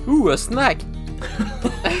 Ooh, a snack.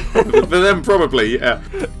 For them, probably. Yeah.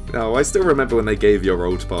 No, I still remember when they gave your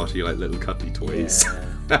old party little cuddly toys. Yeah.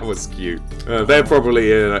 That was cute. They're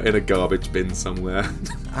probably in a garbage bin somewhere.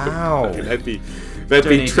 Ow. They'd be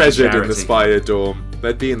treasured in the Spire Dorm.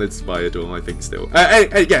 They'd be in the Spire Dorm, I think, still.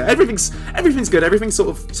 Yeah, everything's good. Everything's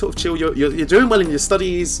sort of chill. You're doing well in your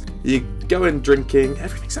studies. You're going drinking.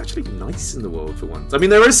 Everything's actually nice in the world for once. I mean,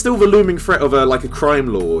 there is still the looming threat of a crime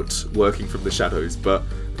lord working from the shadows, but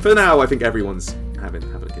for now, I think everyone's having a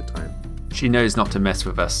good time. She knows not to mess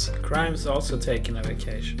with us. Crime's also taking a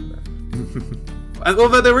vacation. And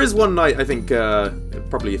although there is one night, I think,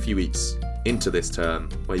 probably a few weeks into this term,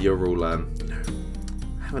 where you're all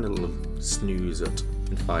having a little snooze at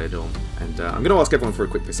Fire Dorm, and I'm going to ask everyone for a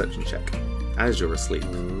quick perception check as you're asleep.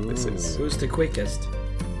 This is. Who's the quickest?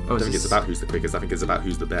 I don't think it's about who's the quickest. I think it's about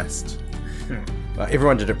who's the best. Well,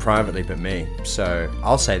 everyone did it privately but me, so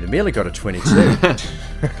I'll say the Mila got a 22.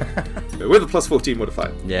 With a plus 14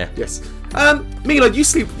 modifier. Yeah. Yes. Mila, you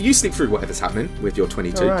sleep through whatever's happening with your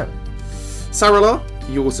 22. Alright. Sarala,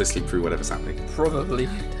 you also sleep through whatever's happening. Probably.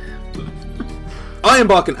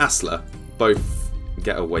 Ironbark and Asla both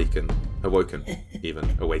get awaken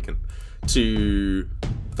to,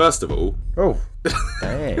 first of all, Oh,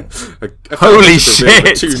 dang. Holy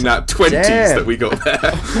shit! 2 nat 20s Damn. that we got there.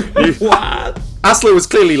 What? Asla was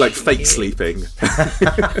clearly fake sleeping.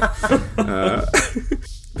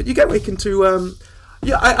 But you get waken to,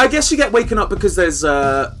 I guess you get waken up because there's,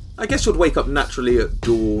 I guess you'd wake up naturally at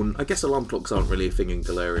dawn. I guess alarm clocks aren't really a thing in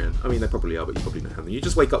Galarian. I mean, they probably are, but you probably don't have them. You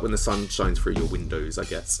just wake up when the sun shines through your windows, I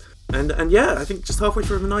guess. And yeah, I think just halfway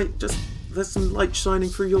through the night, just there's some light shining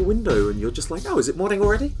through your window, and you're just like, oh, is it morning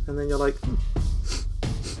already? And then you're like,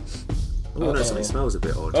 oh no, something smells a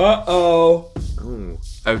bit odd. Uh-oh. Oh.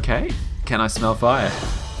 Okay. Can I smell fire?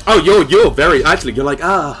 Oh, you're very, actually, you're like,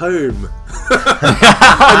 home.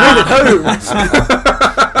 I made it home.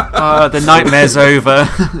 The nightmare's over.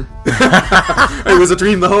 It was a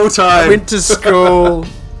dream the whole time. I went to school.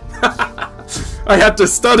 I had to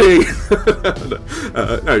study.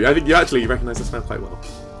 No, I think you actually recognise the smell quite well.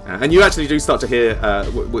 And you actually do start to hear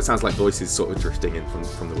what sounds like voices sort of drifting in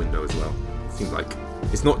from the window as well. It seems like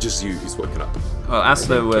it's not just you who's woken up. Well,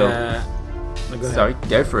 Asla will... Go Sorry,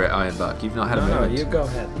 go for it, Ironbark. You've not had a moment. No, you go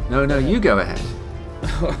ahead. No, you go ahead.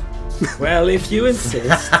 Well, if you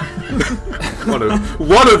insist.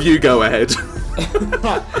 One of you go ahead.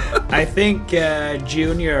 I think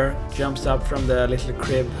Junior jumps up from the little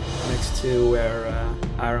crib next to where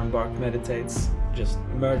Ironbark meditates, just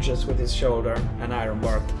merges with his shoulder, and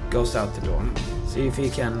Ironbark goes out the door. See if he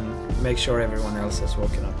can make sure everyone else has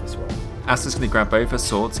woken up as well. Asla's going to grab both her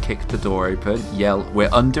swords, kick the door open, yell, "We're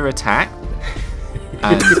under attack!"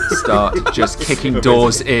 and start just kicking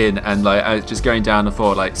doors in and like just going down the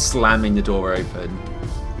floor, like slamming the door open.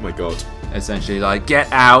 Oh my god. Essentially, like,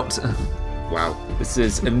 get out! Wow. This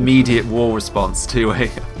is immediate war response to a...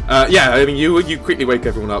 Yeah, I mean, you quickly wake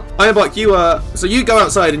everyone up. Ironbark, you go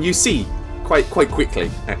outside and you see quite quickly,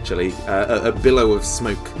 actually, a billow of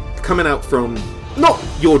smoke coming out from not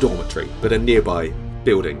your dormitory, but a nearby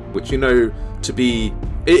building, which you know to be...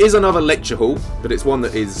 It is another lecture hall, but it's one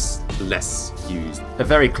that is less used. A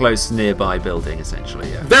very close nearby building,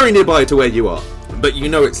 essentially, yeah. Very nearby to where you are, but you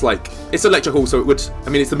know it's a lecture hall, so it would... I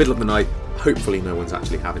mean, it's the middle of the night. Hopefully no one's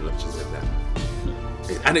actually having lectures in there.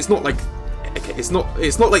 And it's not like... Okay, it's not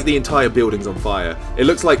like the entire building's on fire. It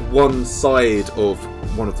looks like one side of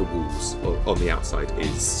one of the walls on the outside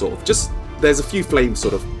is sort of just... There's a few flames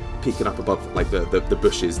sort of peeking up above, like the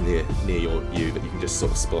bushes near you that you can just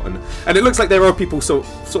sort of spot, and it looks like there are people sort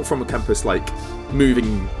of from a campus like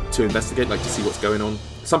moving to investigate, like to see what's going on.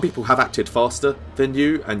 Some people have acted faster than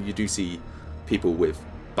you, and you do see people with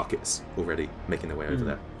buckets already making their way over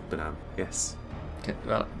there. But yes.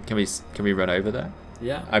 Can we run over there?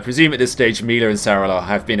 Yeah. I presume at this stage Mila and Saralar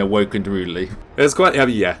have been awoken rudely. There's quite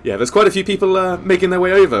there's quite a few people making their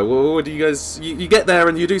way over. Well, what do you guys? You get there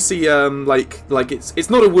and you do see like it's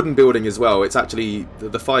not a wooden building as well. It's actually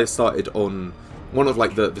the fire started on one of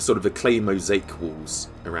like the sort of the clay mosaic walls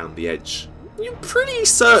around the edge. You're pretty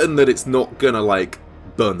certain that it's not gonna like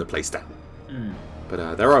burn the place down.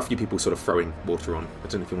 But there are a few people sort of throwing water on. I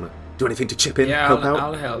don't know if you want to do anything to chip in. Yeah, help out.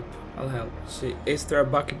 I'll help. See, is there a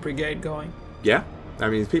bucket brigade going? Yeah. I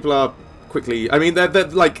mean, people are quickly... I mean, they're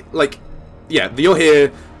like... Yeah, you're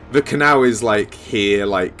here. The canal is, like, here,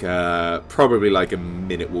 like, probably, like, a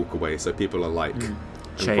minute walk away. So people are, like...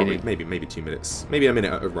 Probably, maybe 2 minutes. Maybe a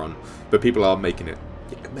minute at a run. But people are making it...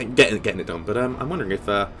 Getting it done. But I'm wondering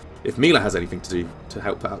if Mila has anything to do to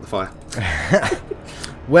help put out the fire.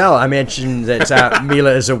 Well, I mentioned that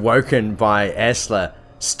Mila is awoken by Asla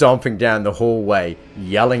stomping down the hallway,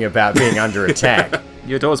 yelling about being under attack.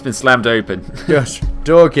 Your door's been slammed open.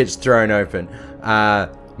 Door gets thrown open.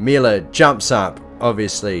 Mila jumps up,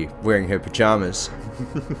 obviously wearing her pajamas.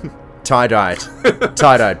 Tie-dyed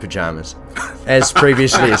pajamas, as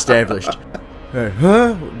previously established.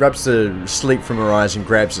 Rubs the sleep from her eyes and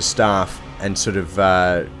grabs a staff and sort of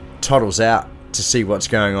toddles out to see what's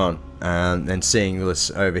going on. And seeing this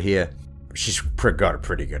over here, she's got a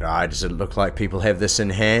pretty good eye. Does it look like people have this in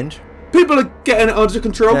hand? People are getting it under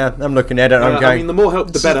control. Yeah, I'm looking at it. I'm going. I mean, the more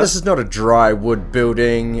help, the better. This is not a dry wood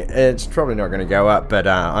building. It's probably not going to go up, but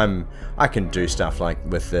I can do stuff like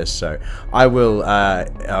with this. So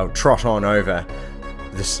I'll trot on over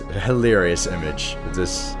this hilarious image.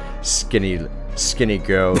 This skinny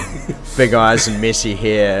girl, big eyes and messy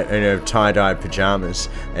hair, in her tie-dyed pajamas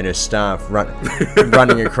and her staff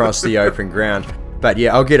running across the open ground. But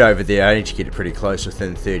yeah, I'll get over there. I need to get it pretty close,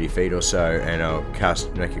 within 30 feet or so, and I'll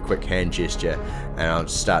make a quick hand gesture, and I'll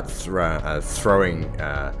start throwing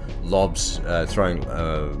lobs, throwing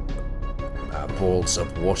balls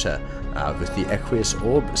of water with the Aqueous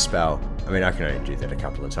Orb spell. I mean, I can only do that a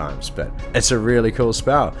couple of times, but it's a really cool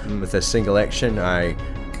spell. With a single action, I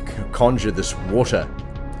conjure this water,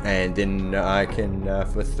 and then I can,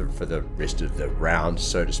 for the rest of the round,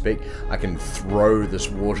 so to speak, I can throw this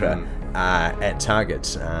water at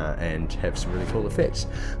targets and have some really cool effects.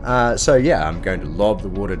 So yeah, I'm going to lob the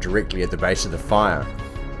water directly at the base of the fire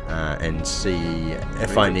and see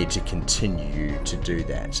if I need to continue to do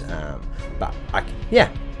that. But I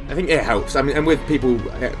think it helps. I mean, and with people,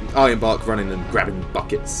 Ironbark running and grabbing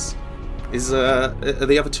buckets, are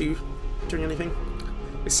the other two doing anything?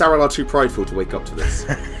 Is Saralar too prideful to wake up to this?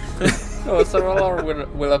 No,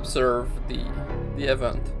 Saralar will observe the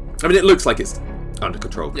event. I mean, it looks like it's under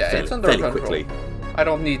control. Yeah, it's under control. Quickly. I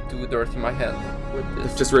don't need to dirty my hand with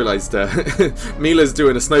this. I've just realised Mila's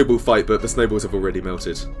doing a snowball fight, but the snowballs have already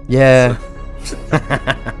melted. Yeah.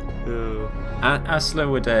 Asla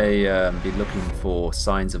would be looking for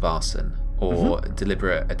signs of arson or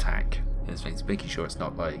deliberate attack. It's making sure it's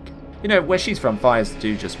not like... where she's from, fires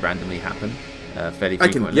do just randomly happen fairly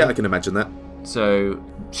frequently. I can imagine that. So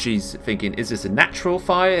she's thinking, is this a natural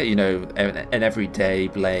fire, an everyday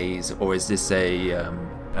blaze, or is this a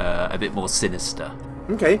bit more sinister?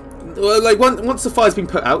 Okay. Well, like once the fire's been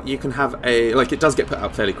put out, you can have it does get put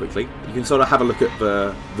out fairly quickly. You can sort of have a look at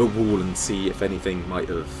the wall and see if anything might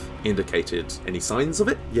have indicated any signs of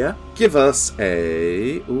it. Yeah. Give us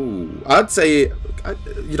I'd say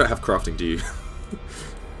you don't have crafting, do you?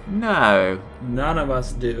 No. None of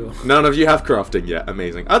us do. None of you have crafting yet.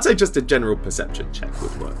 Amazing. I'd say just a general perception check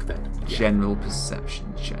would work then. Yeah. General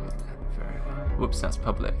perception check. Very well. Whoops, that's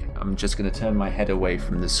public. I'm just going to turn my head away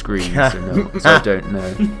from the screen so I don't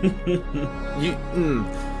know.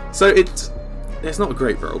 So it's not a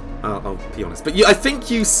great roll, I'll be honest. But I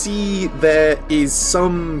think you see there is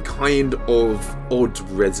some kind of odd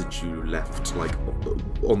residue left, like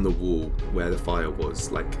on the wall where the fire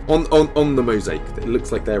was, like on the mosaic. It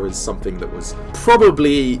looks like there is something that was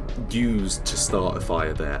probably used to start a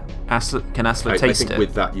fire there. Can Asla taste it? I think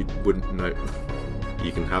with that you wouldn't know.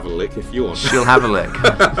 You can have a lick if you want. She'll have a lick.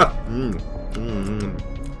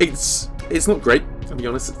 It's not great, to be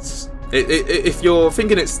honest. If you're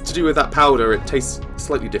thinking it's to do with that powder, it tastes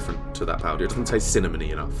slightly different to that powder. It doesn't taste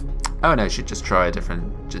cinnamony enough. Oh no, she'd just try a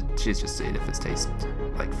different... She's just seeing if it tastes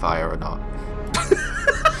like fire or not.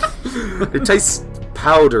 It tastes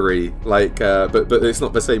powdery, like, but it's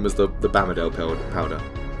not the same as the Bamadel powder.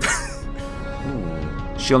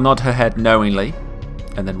 She'll nod her head knowingly,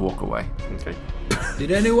 and then walk away. Okay.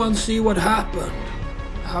 Did anyone see what happened?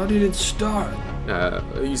 How did it start?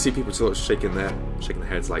 You see people sort of shaking their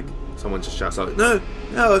heads, like someone just shouts out, "No,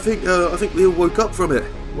 I think we all woke up from it."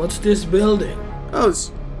 What's this building? Oh,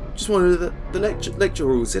 it's just one of the lecture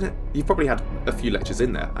halls, isn't it? You've probably had a few lectures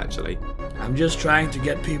in there, actually. I'm just trying to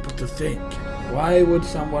get people to think. Why would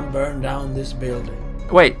someone burn down this building?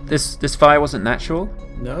 Wait, this fire wasn't natural?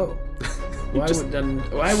 No.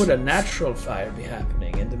 Why would a natural fire be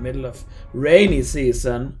happening in the middle of rainy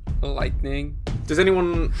season? Lightning. Does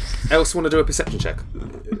anyone else want to do a perception check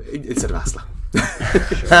instead of Asla?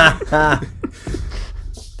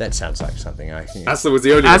 That sounds like something I can... Asla was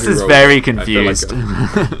the only one who Asla's rolled. very confused.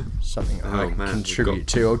 Something I can contribute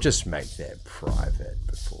to. I'll just make that private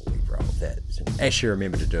before we roll that. Actually,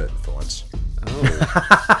 remember to do it for once.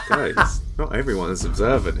 Oh, guys, not everyone is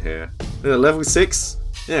observant here. Level 6?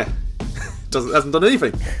 Yeah. Hasn't done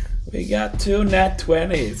anything. We got 2 nat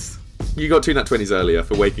 20s. You got 2 nat 20s earlier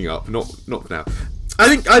for waking up, not now.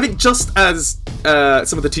 I think just as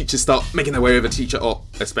some of the teachers start making their way over, Teacher Ott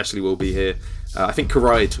especially will be here. I think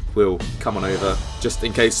Karide will come on over, just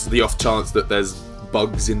in case the off chance that there's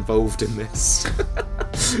bugs involved in this.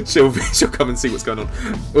 she'll come and see what's going on.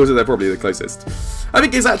 Also, they're probably the closest. I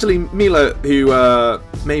think it's actually Mila who,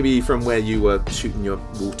 maybe from where you were shooting your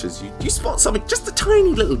waters, you spot something just a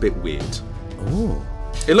tiny little bit weird. Ooh.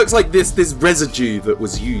 It looks like this residue that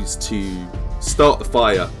was used to start the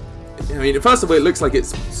fire. I mean, first of all, it looks like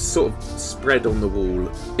it's sort of spread on the wall.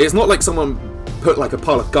 It's not like someone put like a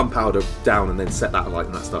pile of gunpowder down and then set that alight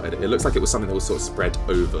and that started it. It looks like it was something that was sort of spread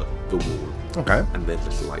over the wall. Okay. And then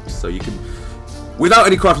lit a light. So you can, without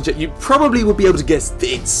any crafting check, you probably would be able to guess that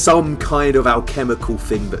it's some kind of alchemical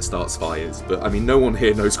thing that starts fires. But I mean, no one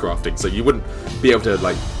here knows crafting, so you wouldn't be able to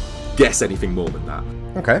like guess anything more than that.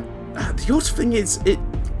 Okay. The odd thing is, it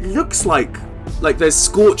looks like there's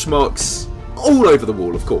scorch marks all over the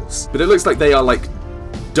wall, of course, but it looks like they are like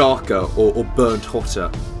darker or burnt hotter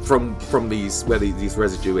from these where these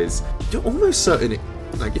residue is. You're almost certain it,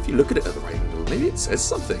 like if you look at it at the right angle, maybe it says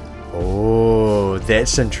something. Oh,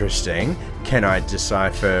 that's interesting. Can I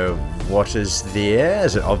decipher what is there?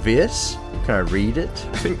 Is it obvious? Can I read it?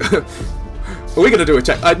 I think we're going to do a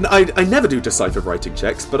check. I never do decipher writing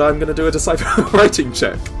checks, but I'm going to do a decipher writing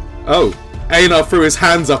check. Oh, Einar threw his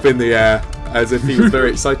hands up in the air as if he was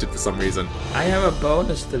very excited for some reason. I have a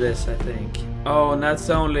bonus to this, I think. Oh, and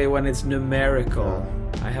that's only when it's numerical.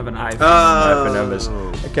 I have an eye for numbers.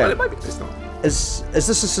 Okay. Well, it might be. It's not. Is this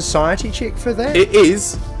a society check for that? It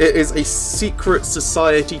is. It is a secret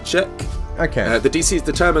society check. Okay. The DC is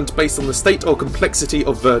determined based on the state or complexity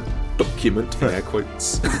of the document. Air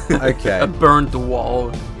quotes. Okay. A burnt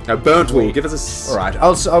wall. A burnt wall. Give us a. All right.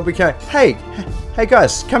 I'll be going. Hey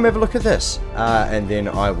guys, come have a look at this. And then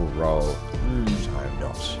I will roll.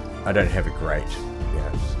 I don't have a great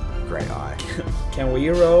eye. Can we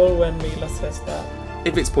roll when Mila says that?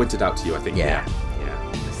 If it's pointed out to you, I think. Yeah.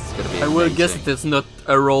 This is gonna be. I will guess it is not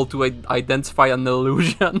a roll to identify an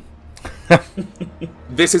illusion.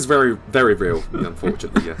 This is very, very real,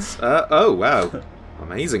 unfortunately, yes. Oh, wow.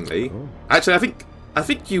 Amazingly. Ooh. Actually, I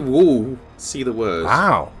think you all see the word.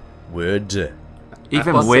 Wow. Word.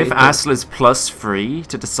 Even Plus with eight. Asler's +3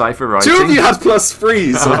 to decipher writing. 2 of you had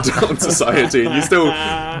 +3s on society, and you still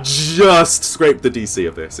just scraped the DC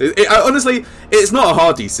of this. Honestly, it's not a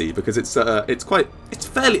hard DC because it's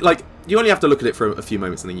fairly, like, you only have to look at it for a few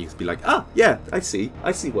moments and then you can be like, yeah, I see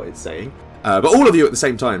what it's saying. But all of you at the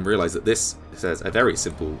same time realise that this says a very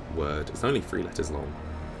simple word. It's only 3 letters long.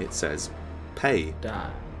 It says pay.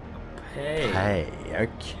 Pay. Hey,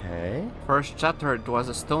 okay. First chapter it was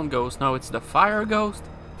a stone ghost, now it's the fire ghost.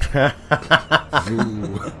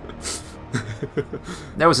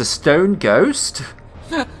 There was a stone ghost.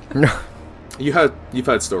 You've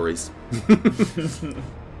heard stories.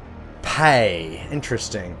 Pay.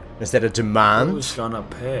 Interesting. Is that a demand? Who's gonna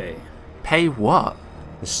pay? Pay what?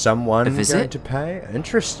 Is someone A going visit? to pay?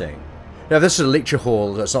 Interesting. Now, this is a lecture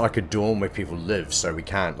hall. It's not like a dorm where people live, so we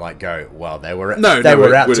can't, like, go, well, they were No, out it to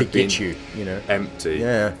would have get been you know? Empty.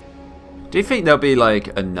 Yeah. Do you think there'll be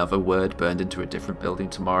like another word burned into a different building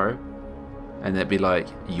tomorrow? And there'd be like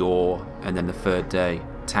your, and then the third day,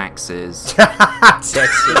 taxes. Texas.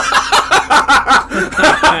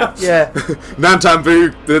 Yeah.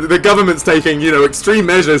 Nantambu, the government's taking, extreme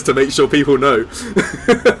measures to make sure people know.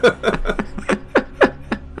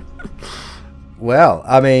 Well,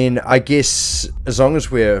 I mean, I guess as long as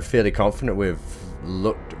we're fairly confident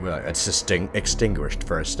it's extinguished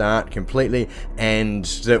for a start completely, and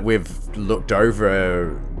that we've looked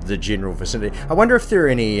over the general vicinity. I wonder if there are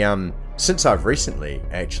any, since I've recently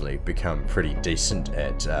actually become pretty decent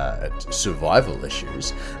at survival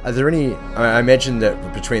issues, are there any, I imagine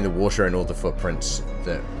that between the water and all the footprints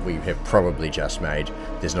that we have probably just made,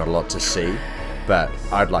 there's not a lot to see. But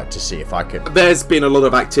I'd like to see if I could... There's been a lot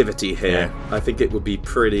of activity here. Yeah. I think it would be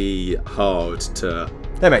pretty hard to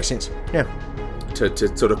That makes sense, yeah.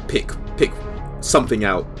 to sort of pick something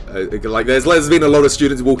out. Like there's been a lot of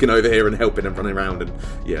students walking over here and helping and running around, and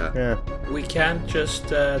Yeah. We can't just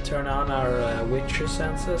turn on our Witcher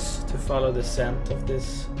senses to follow the scent of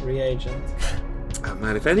this reagent. Oh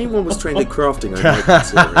man, if anyone was trained at crafting, I might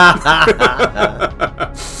consider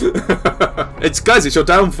it. It's your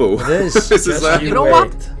downfall. It is. This is Just You know wait.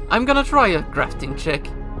 what? I'm gonna try a crafting check.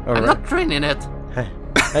 I'm Alright. not training it.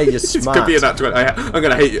 Hey, you're It smart. could be a nat 20. I'm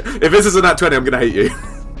gonna hate you. If this is a nat 20, I'm gonna hate you.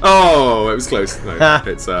 Oh, it was close. No,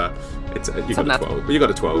 it's you got a nat 12. You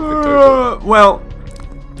got a 12 in total. Well,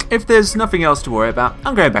 if there's nothing else to worry about,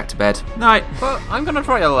 I'm going back to bed. Night. Well, I'm gonna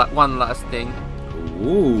try one last thing.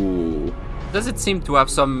 Ooh. Does it seem to have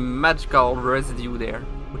some magical residue there?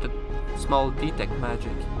 With a small detect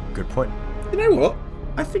magic. Good point. You know what?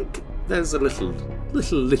 I think there's a little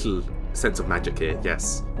sense of magic here.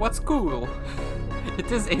 Yes. What's cool?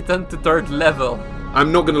 It is 8th to 3rd level.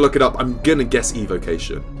 I'm not gonna look it up. I'm gonna guess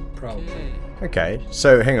evocation. Probably. Okay. Okay,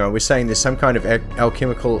 so hang on. We're saying there's some kind of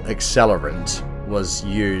alchemical accelerant was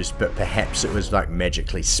used, but perhaps it was like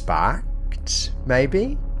magically sparked.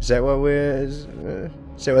 Maybe is that what is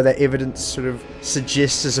that what that evidence sort of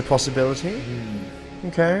suggests as a possibility?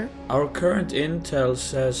 Okay. Our current intel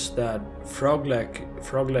says that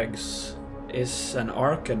Froglegs is an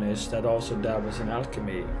arcanist that also dabbles in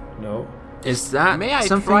alchemy. No? Is that May I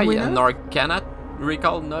something try we an know? Arcana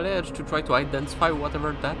recall knowledge to try to identify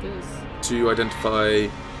whatever that is? To identify,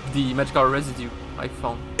 The magical residue I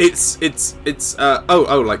found. it's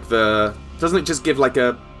like the doesn't it just give like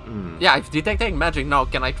a Yeah, if detecting magic now,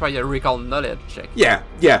 can I try a recall knowledge check? yeah.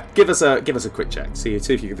 Give us a quick check. See if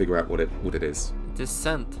you can figure out what it is. It is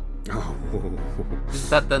scent. Oh. Is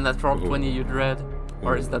that the natural 20 you'd read?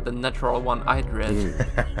 Or is that the natural one I'd read?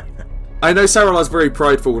 I know Sarala's very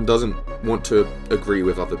prideful and doesn't want to agree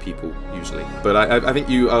with other people usually, but I think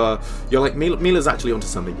you're like Mila's actually onto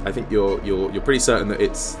something. I think you're pretty certain that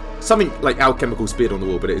it's something like alchemical speared on the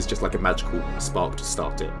wall, but it is just like a magical spark to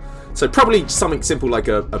start it. So probably something simple like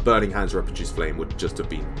a burning hands or a produce flame would just have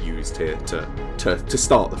been used here to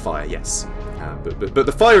start the fire. Yes, but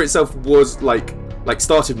the fire itself was like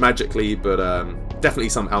started magically, but definitely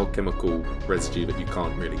some alchemical residue that you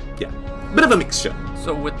can't really get. Bit of a mixture.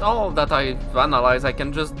 So with all that I've analyzed, I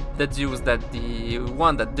can just deduce that the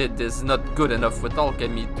one that did this is not good enough with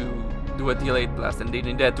alchemy to do a delayed blast, and they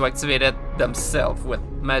needed to activate it themselves with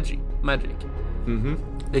magic. Mm-hmm.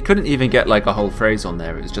 They couldn't even get like a whole phrase on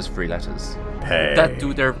there. It was just 3 letters. Hey. That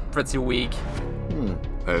too, they're pretty weak.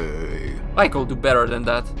 I could do better than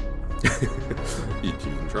that. You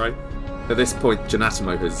can try. At this point,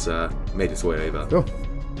 Janatimo has made his way over Oh.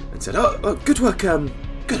 and said, "Oh, good work,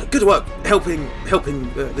 good work helping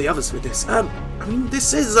the others with this. I mean,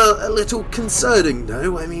 this is a little concerning,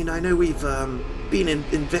 though. I mean, I know we've been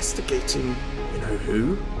investigating,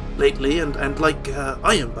 who lately, and like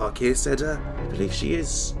Ironbark here said, I believe she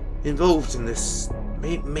is involved in this.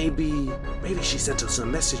 Maybe she sent us a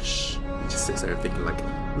message. He just sits there thinking, like,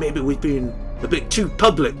 maybe we've been a bit too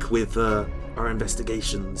public with our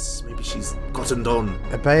investigations. Maybe she's cottoned on.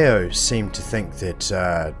 Abeo seemed to think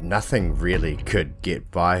that nothing really could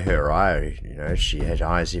get by her eye. She had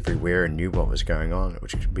eyes everywhere and knew what was going on,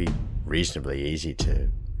 which could be reasonably easy to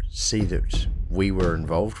see that we were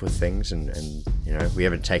involved with things, and we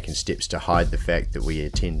haven't taken steps to hide the fact that we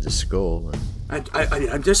attend the school.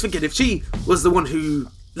 I'm just thinking, if she was the one who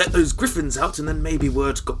let those griffins out, and then maybe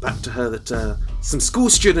word got back to her that some school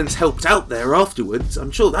students helped out there afterwards,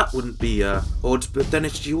 I'm sure that wouldn't be odd. But then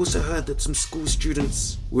if she also heard that some school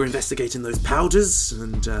students were investigating those powders,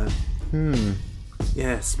 and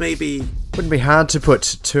yes, maybe wouldn't be hard to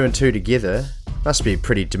put two and two together. Must be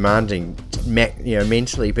pretty demanding,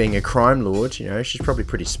 mentally, being a crime lord. She's probably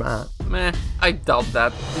pretty smart. Meh, I doubt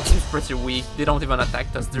that. It seems pretty weak. They don't even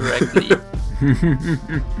attack us directly.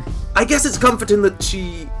 I guess it's comforting that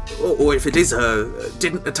she, or if it is her,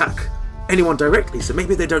 didn't attack anyone directly, so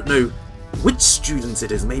maybe they don't know which students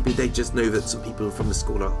it is. Maybe they just know that some people from the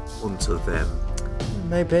school are onto them.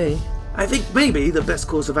 Maybe. I think maybe the best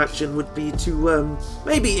course of action would be to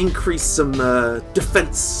maybe increase some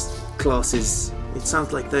defense classes. It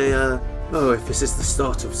sounds like they, if this is the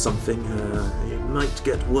start of something, it might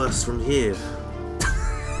get worse from here.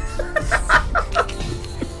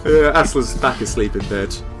 Asla's back asleep in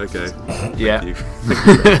bed. Okay. Yeah.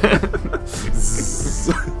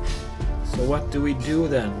 So what do we do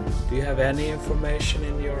then? Do you have any information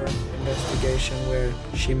in your investigation where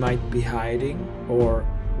she might be hiding, or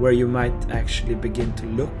where you might actually begin to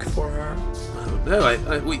look for her? Oh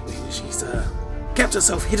no, she's kept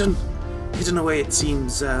herself hidden away, it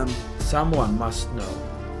seems. Someone must know.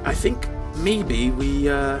 I think maybe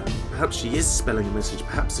perhaps she is spelling a message.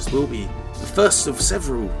 Perhaps this will be the first of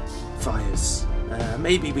several fires.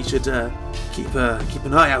 Maybe we should keep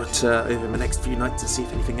an eye out over the next few nights to see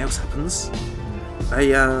if anything else happens.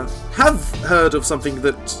 I have heard of something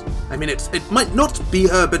that, I mean, it might not be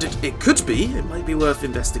her, but it could be. It might be worth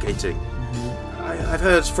investigating. I've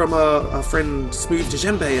heard from our friend Smooth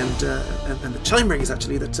Djembe and the Chime Ringers,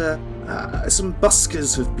 actually, that some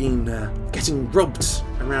buskers have been getting robbed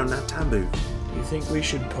around Nantambu. Do you think we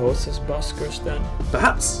should pose as buskers then?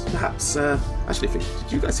 Perhaps. Actually,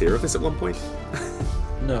 did you guys hear of this at one point?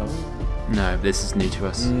 No. No, this is new to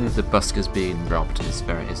us. The buskers being robbed is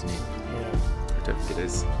new. Yeah. I don't think it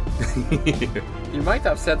is. You might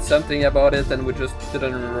have said something about it and we just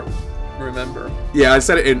didn't remember. Yeah, I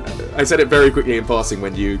said it very quickly in passing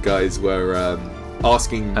when you guys were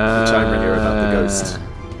asking the Chime Ringer about the ghost.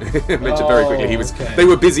 I mentioned very quickly they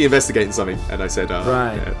were busy investigating something, and I said,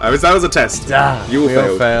 right. Yeah, that was a test. You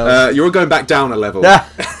all failed. You were going back down a level. No.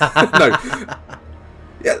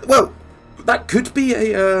 Yeah, well, that could be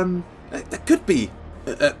an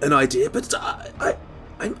idea, but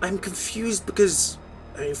I'm confused because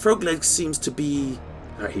Froglegs seems to be.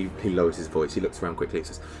 He lowers his voice. He looks around quickly. He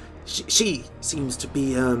says, She seems to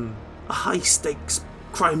be a high-stakes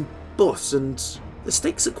crime boss, and the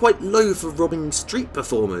stakes are quite low for robbing street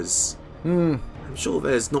performers. I'm sure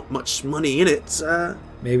there's not much money in it.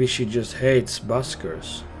 Maybe she just hates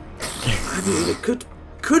buskers. I mean, it could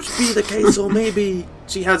be the case, or maybe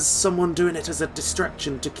she has someone doing it as a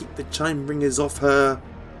distraction to keep the Chime Ringers off her.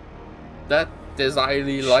 That is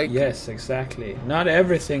highly likely. Yes, exactly. Not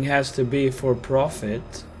everything has to be for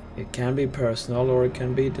profit. It can be personal, or it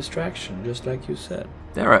can be distraction, just like you said.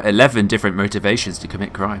 There are 11 different motivations to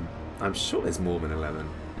commit crime. I'm sure there's more than 11.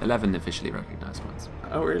 11 officially recognised ones.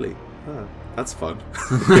 Oh, really? Oh, that's fun.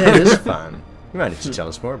 Yeah, it is fun. You might need to tell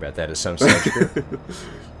us more about that at some stage.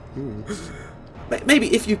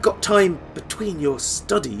 Maybe if you've got time between your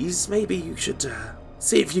studies, maybe you should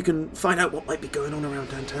see if you can find out what might be going on around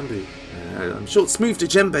Nantambu. I'm sure Smooth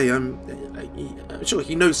Djembe, I'm sure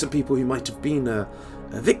he knows some people who might have been a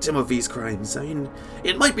victim of these crimes. I mean,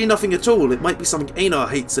 it might be nothing at all. It might be something Einar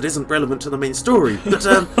hates that isn't relevant to the main story. But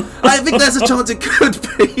I think there's a chance it could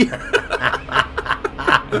be.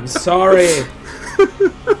 I'm sorry.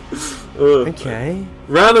 Okay.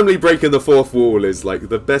 Randomly breaking the fourth wall is like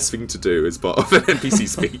the best thing to do as part of an NPC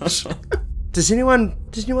speech. Does anyone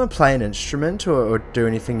play an instrument or do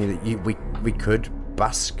anything that we could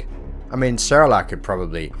busk? I mean, Sarala could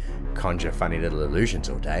probably conjure funny little illusions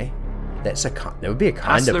all day. That would be a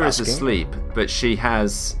kind of busking. Asla is asleep, but she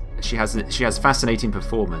has fascinating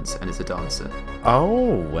performance and is a dancer.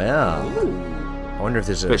 Oh well. wonder if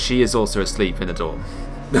there's a... But she is also asleep in the dorm.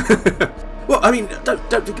 Well, I mean,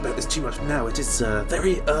 don't think about this too much now. It is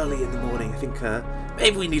very early in the morning. I think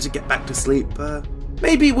maybe we need to get back to sleep.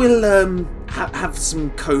 Maybe we'll have some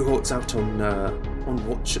cohorts out on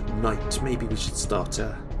watch at night. Maybe we should start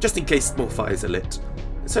just in case more fires are lit.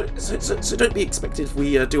 So don't be expected if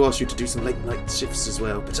we do ask you to do some late night shifts as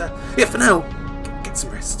well. But yeah, for now, get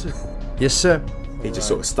some rest. Yes, sir. He just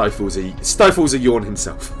sort of stifles a yawn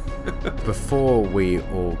himself. Before we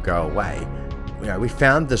all go away, we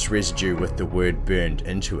found this residue with the word burned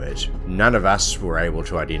into it. None of us were able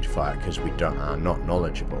to identify it because we are not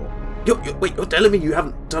knowledgeable. Wait, you're telling me you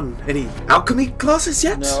haven't done any alchemy classes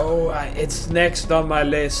yet? No, it's next on my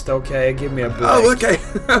list, okay? Give me a break. Oh, okay.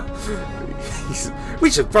 We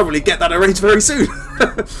should probably get that arranged very soon.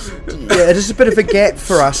 Yeah, it is a bit of a gap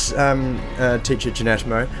for us, Teacher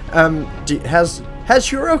Genatimo.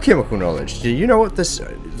 How's your alchemical knowledge? Do you know what this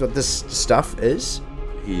stuff is?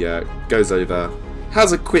 He goes over,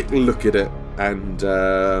 has a quick look at it, and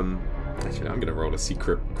actually, I'm going to roll a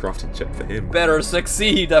secret crafting check for him. Better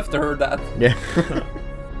succeed after that. Yeah.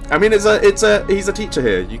 I mean, he's a teacher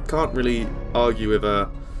here. You can't really argue with a.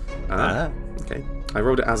 Okay. I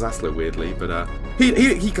rolled it as Asla weirdly, but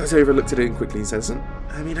he goes over, looked at it, and quickly says,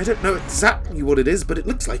 "I mean, I don't know exactly what it is, but it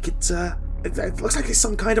looks like it looks like it's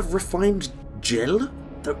some kind of refined gel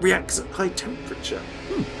that reacts at high temperature.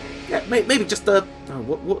 Yeah, maybe just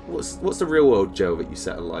what's the real world gel that you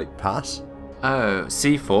set alight? Pass. Oh,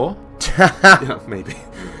 C4? Yeah, maybe.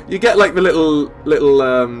 You get like the little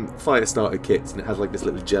fire starter kits, and it has like this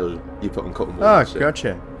little gel you put on cotton wool. Oh,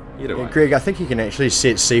 gotcha. You know what? Greg, I think you can actually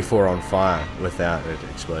set C4 on fire without it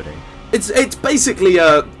exploding. It's basically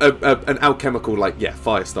an alchemical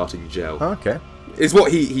fire starting gel. Oh, okay. Is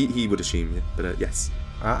what he would assume, yeah. But yes.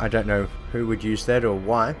 I don't know who would use that or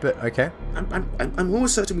why, but okay. I'm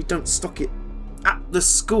almost certain we don't stock it at the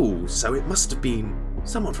school, so it must have been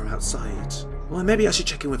someone from outside. Well, maybe I should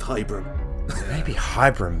check in with Hybrim. Maybe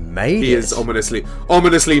Hybrim made it. He is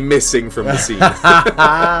ominously missing from the scene.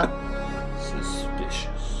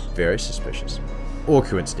 Suspicious. Very suspicious. Or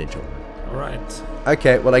coincidental. Alright.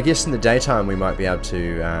 Okay, well, I guess in the daytime we might be able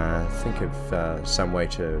to think of some way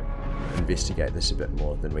to investigate this a bit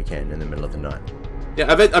more than we can in the middle of the night.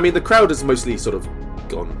 Yeah, I mean, the crowd is mostly sort of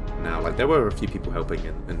gone now. Like, there were a few people helping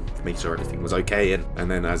and making sure everything was okay. And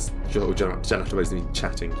then as Janitor has been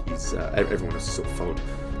chatting, everyone has sort of followed.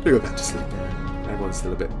 We go back to sleep. Everyone's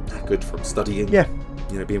still a bit knackered from studying. Yeah.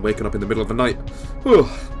 Being waken up in the middle of the night. Whew.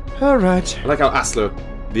 All right. I like how Asla,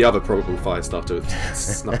 the other probable fire starter,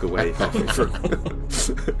 snuck away halfway through.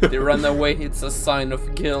 They run away, it's a sign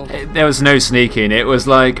of guilt. There was no sneaking. It was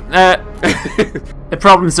like, the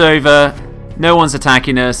problem's over. No one's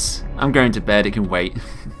attacking us. I'm going to bed. It can wait.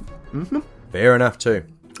 Mm-hmm. Fair enough, too.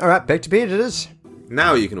 All right, back to bed it is.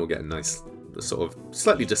 Now you can all get a nice, sort of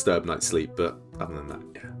slightly disturbed night's sleep, but other than that,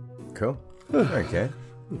 yeah. Cool. Okay.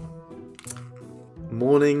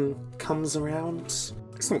 Morning comes around.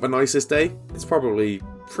 It's not the nicest day. It's probably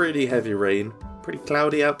pretty heavy rain. Pretty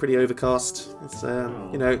cloudy out, pretty overcast. It's,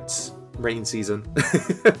 it's rain season.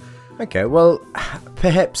 Okay, well,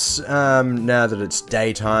 perhaps now that it's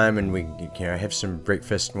daytime and we have some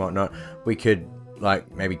breakfast and whatnot, we could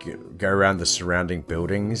maybe go around the surrounding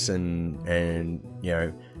buildings and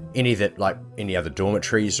any other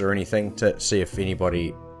dormitories or anything to see if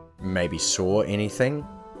anybody maybe saw anything.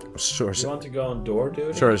 You want to go on door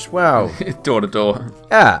duty? Sure as well. Door to door.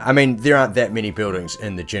 Yeah, I mean, there aren't that many buildings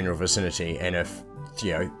in the general vicinity, and if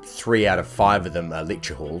 3 out of 5 of them are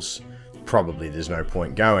lecture halls, probably there's no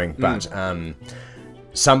point going, but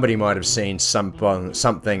somebody might have seen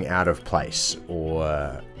something out of place, or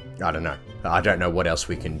I don't know. I don't know what else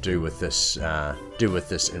we can do with this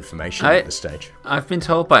information at this stage. I've been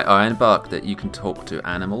told by Ironbark that you can talk to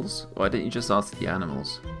animals. Why don't you just ask the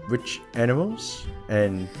animals? Which animals?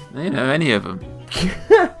 And any of them.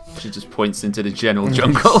 She just points into the general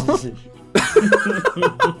jungle.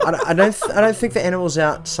 I don't think the animals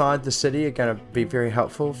outside the city are going to be very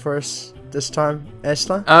helpful for us this time,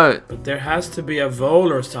 Asla. Oh, but there has to be a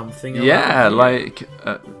vole or something. Yeah, like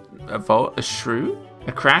a vole, a shrew,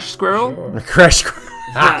 a crash squirrel. Sure. A crash squirrel.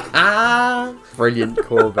 Brilliant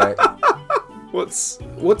callback.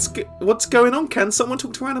 What's going on? Can someone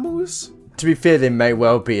talk to animals? To be fair, there may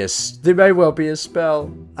well be a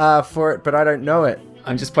spell for it, but I don't know it.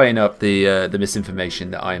 I'm just playing up the misinformation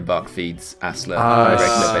that Ironbark feeds Asla on a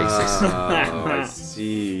regular basis. Oh, I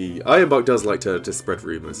see. Ironbark does like to spread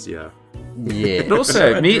rumours, yeah. Yeah. But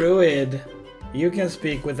also, druid. You can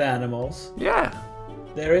speak with animals. Yeah.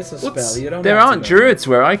 There is a spell. You don't. There have aren't to go. druids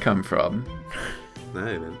where I come from. No,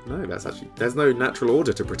 man. No, that's actually... There's no natural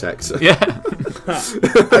order to protect. Yeah.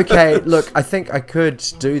 Okay, look, I think I could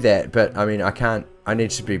do that, but I mean, I can't. I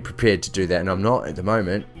need to be prepared to do that, and I'm not at the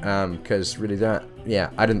moment, because really I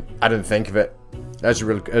didn't think of it.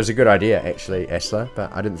 It was a good idea, actually, Asla,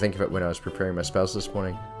 but I didn't think of it when I was preparing my spells this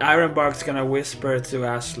morning. Ironbark's gonna whisper to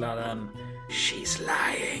Asla then, she's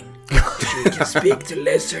lying. She can speak to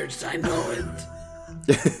lizards, I know it.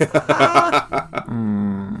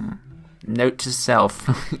 Note to self: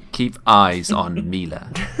 keep eyes on Mila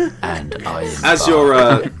and Ironbark. As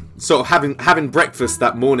you're sort of having breakfast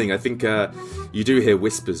that morning, I think you do hear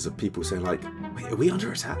whispers of people saying like, "Wait, are we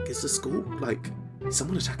under attack? Is the school like? Is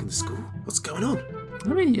someone attacking the school? What's going on?" I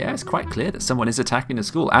mean, yeah, it's quite clear that someone is attacking the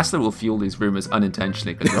school. Asla will fuel these rumors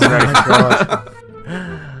unintentionally.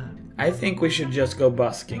 I think we should just go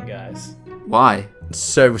busking, guys. Why?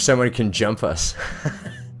 So someone can jump us.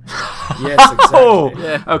 Yes, exactly. Oh,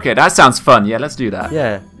 yeah. Okay, that sounds fun. Yeah, let's do that.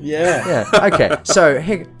 Yeah. Okay.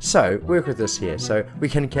 So work with this here. So we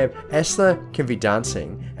can have Asla can be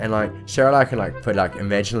dancing, and like Sarah can like put like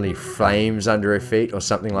imaginary flames under her feet or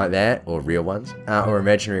something like that, or real ones, or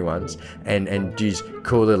imaginary ones, and use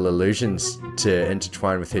cool little illusions to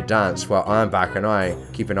intertwine with her dance, while Ironbark and I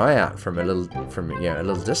keep an eye out from a little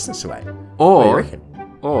distance away. What do you reckon?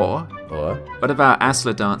 Or Or what about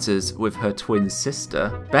Asla dances with her twin sister,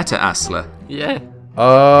 Better Asla? Yeah.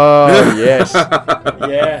 oh yes,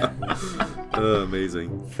 Yeah. Oh,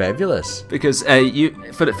 amazing. fabulous. Because for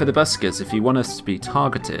the buskers, if you want us to be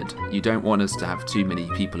targeted, you don't want us to have too many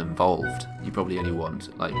people involved. You probably only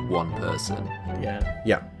want like one person. Yeah.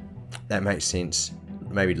 Yeah, that makes sense.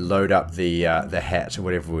 Maybe load up the hat or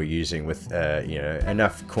whatever we're using with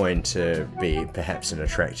enough coin to be perhaps an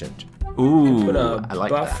attractant. Ooh, Put a I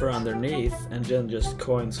like buffer that. underneath and then just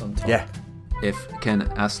coins on top. Yeah. Can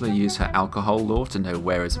Asla use her alcohol lore to know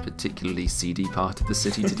where is a particularly seedy part of the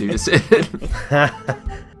city to do this in?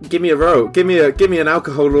 Give me a roll. Give me an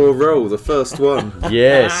alcohol lore roll. The first one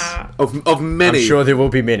Yes. of many. I'm sure there will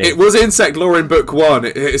be many. It was insect lore in book 1.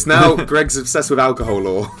 It's now Greg's obsessed with alcohol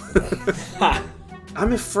lore.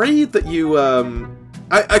 I'm afraid that you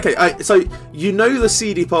so you know the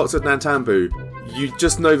seedy parts of Nantambu. You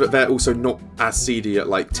just know that they're also not as seedy at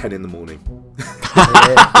like 10 in the morning.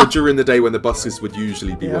 Or during the day when the buses would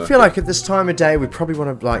usually be working. I feel like at this time of day we probably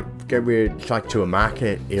want to like go to a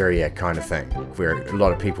market area kind of thing where a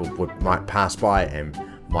lot of people might pass by and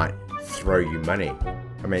might throw you money.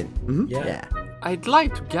 I mean, yeah. I'd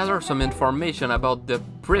like to gather some information about the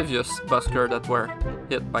previous busker that were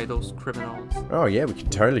hit by those criminals. Oh yeah, we can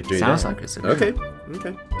totally do Sounds that. like it's Okay.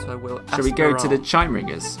 So I will ask Shall we go to the around. chime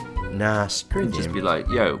ringers Nah, screw and just them. be like,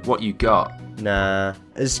 yo, what you got? Nah.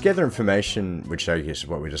 Is gather information, which I guess is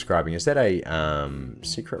what we're describing, is that a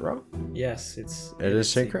secret role? Yes, it Is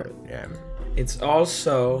secret? Yeah. It's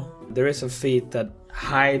also, there is a feat that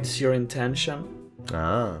hides your intention.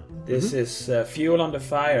 Ah, This is fuel on the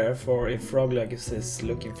fire for if Froglegs is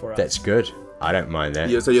looking for us. that's good. I don't mind that.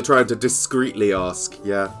 Yeah, so you're trying to discreetly ask,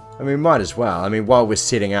 yeah. I mean, might as well. I mean, while we're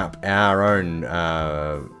setting up our own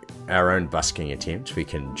busking attempt, we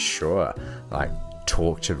can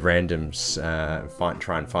talk to randoms,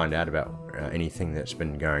 try and find out about anything that's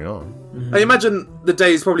been going on. I imagine the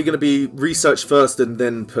day is probably going to be researched first and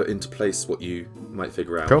then put into place what you might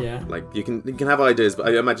figure out. Cool. Yeah. Like you can have ideas, but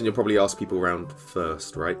I imagine you'll probably ask people around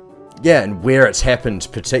first, right? Yeah, and where it's happened,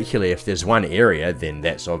 particularly if there's one area, then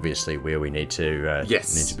that's obviously where we need to be.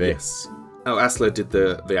 Yes. Oh, Asla did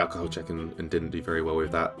the alcohol check and didn't do very well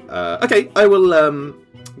with that. Okay, I will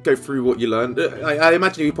go through what you learned. I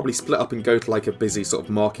imagine you probably split up and go to like a busy sort of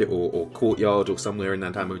market or courtyard or somewhere in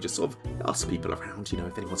Nantambu, just sort of ask people around,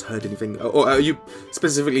 if anyone's heard anything. Or are you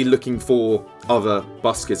specifically looking for other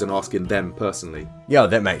buskers and asking them personally? Yeah,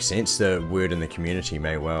 that makes sense. The word in the community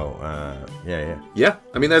may well, yeah. Yeah,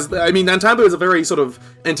 I mean, Nantambu is a very sort of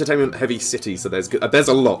entertainment-heavy city, so there's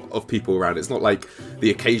a lot of people around. It's not like the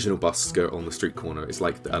occasional busker on the street corner. It's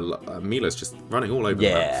like Mila's just running all over.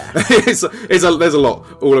 Yeah. There's a lot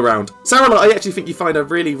all around. Sarah, I actually think you find a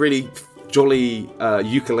really, really jolly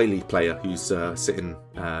ukulele player who's sitting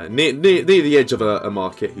near the edge of a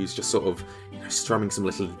market, who's just sort of strumming some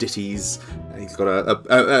little ditties. He's got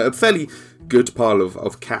a fairly good pile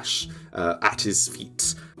of cash at his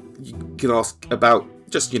feet. You can ask about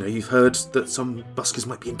just you've heard that some buskers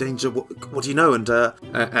might be in danger. What do you know? And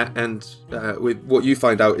with what you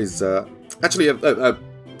find out is actually a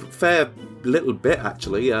fair little bit.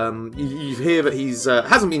 Actually, you hear that he's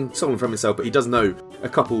hasn't been stolen from himself, but he does know a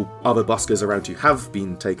couple other buskers around who have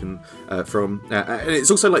been taken from. And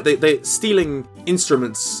it's also like they're stealing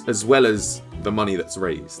instruments as well as the money that's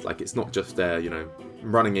raised. Like it's not just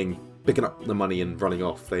running in picking up the money and running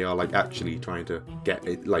off. They are like actually trying to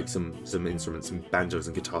get like some instruments, some banjos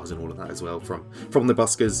and guitars and all of that as well from the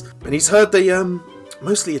buskers. And he's heard they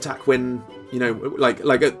mostly attack when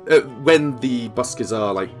when the buskers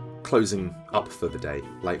are like closing up for the day,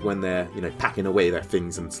 like when they're packing away their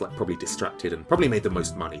things and like probably distracted and probably made the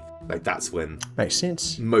most money. Like that's when makes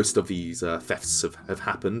sense. Most of these thefts have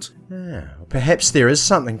happened. Yeah, perhaps there is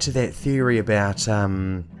something to that theory about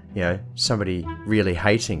somebody really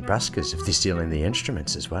hating buskers if they're stealing the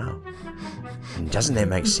instruments as well. And doesn't that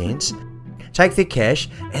make sense? Take their cash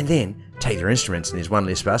and then take their instruments, and there's one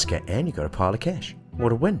less busker, and you've got a pile of cash.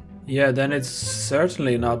 What a win. Yeah, then it's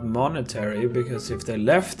certainly not monetary, because if they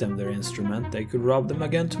left them their instrument, they could rob them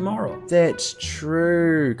again tomorrow. That's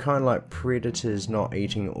true. Kind of like predators not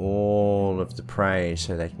eating all of the prey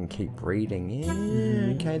so they can keep breeding.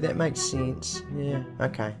 Yeah, okay, that makes sense. Yeah,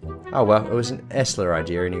 okay. Oh well, it was an Asler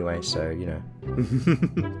idea anyway, so,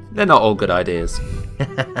 They're not all good ideas. They're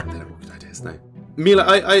not all good ideas, no. Mila,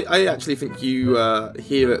 I actually think you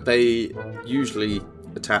hear that they usually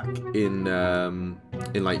attack in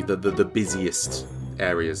like the busiest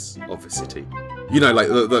areas of the city. Like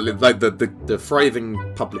the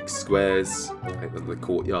thriving public squares, like the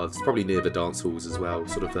courtyards, probably near the dance halls as well.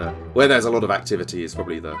 Sort of where there's a lot of activity is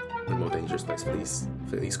probably the more dangerous place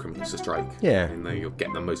for these criminals to strike. Yeah, and you'll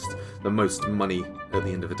get the most money at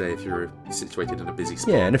the end of the day if you're situated in a busy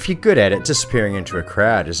spot. Yeah, and if you're good at it, disappearing into a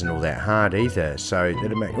crowd isn't all that hard either. So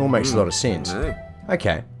it all makes a lot of sense. No.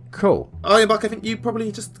 Okay. Cool. Buck, I think you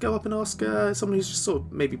probably just go up and ask someone who's just sort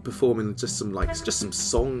of maybe performing just some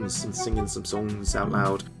songs and singing some songs out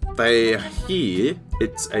loud. They hear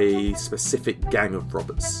it's a specific gang of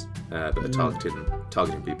robbers that are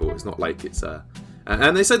targeting people. It's not like it's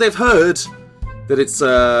and they say they've heard that it's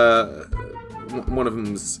one of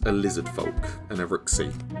them's a lizard folk and a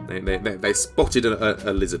rooksy. They spotted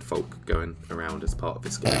a lizard folk going around as part of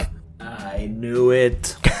this gang. I knew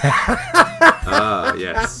it.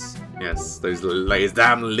 Yes, those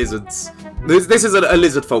damn lizards. This is a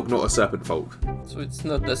lizard folk, not a serpent folk. So it's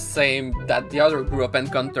not the same that the other group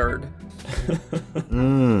encountered.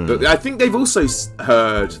 But I think they've also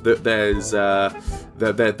heard that there's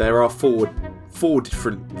there are four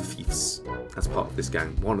different thieves as part of this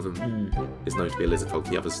gang. One of them is known to be a lizard folk.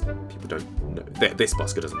 The others people don't know. This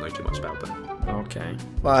busker doesn't know too much about them. Okay.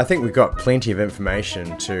 Well, I think we've got plenty of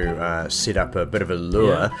information to set up a bit of a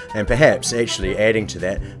lure, and perhaps actually adding to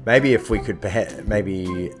that, maybe if we could pick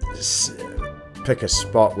a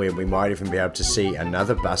spot where we might even be able to see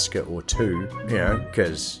another busker or two,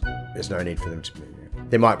 because there's no need for them to be.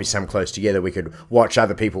 There might be some close together. We could watch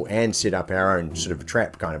other people and set up our own sort of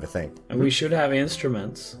trap kind of a thing. And we should have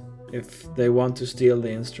instruments if they want to steal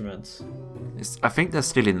the instruments. I think they're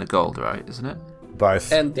stealing the gold, right? Isn't it?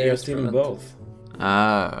 Both. And They are stealing both.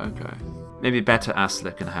 Ah, okay. Maybe Better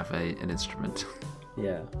Asler can have an instrument.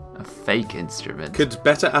 Yeah. A fake instrument. Could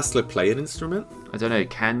Better Asler play an instrument? I don't know,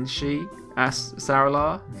 can she?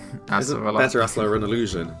 Saralar? Isn't Better Asler an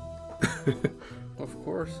illusion? Of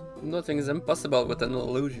course. Nothing is impossible with an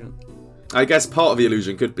illusion. I guess part of the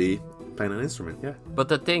illusion could be playing an instrument, yeah. But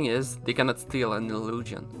the thing is, they cannot steal an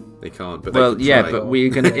illusion. They can't, but they can try. But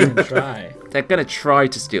we're going to try. They're going to try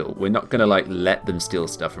to steal. We're not going to let them steal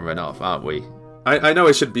stuff and run off, aren't we? I know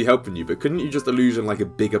I should be helping you, but couldn't you just illusion like a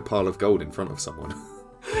bigger pile of gold in front of someone?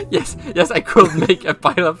 Yes, I could make a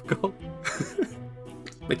pile of gold.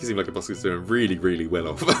 Make it seem like a boss is doing really, really well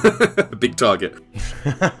off. A big target.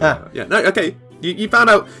 No, okay. You found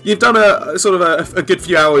out, you've done a sort of a good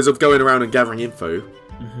few hours of going around and gathering info.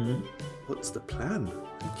 Mm-hmm. What's the plan?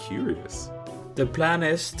 I'm curious. The plan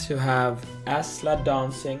is to have Asla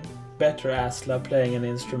dancing, Better Asla playing an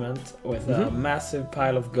instrument with a massive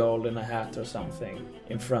pile of gold in a hat or something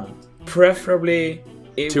in front. Preferably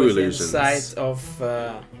two within illusions. Sight of...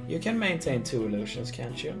 you can maintain 2 illusions,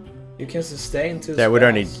 can't you? You can sustain 2 That would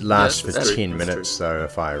only spells. last Yes, for that's 10 minutes, though,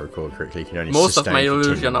 if I recall correctly. You can only Most of sustain my for 10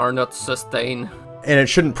 illusion minutes. are not sustain. And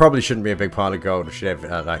it probably shouldn't be a big pile of gold. It should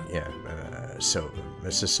have, silver.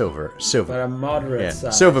 It's a silver. But a moderate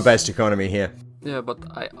size. Silver-based economy here. Yeah, but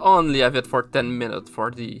I only have it for 10 minutes for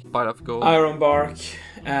the pile of gold. Iron Bark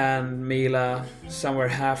and Mila somewhere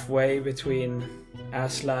halfway between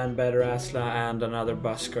Asla and Better Asla and another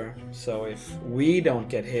busker. So if we don't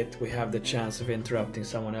get hit, we have the chance of interrupting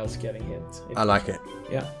someone else getting hit. I like it.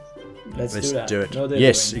 Yeah. Let's Let's do that. do it. No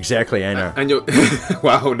Yes, dithering. exactly. I know. And you're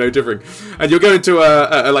wow, no differing. And you're going to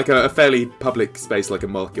a fairly public space like a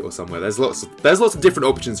market or somewhere. There's lots of different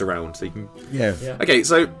options around, so you can. Yeah. Okay,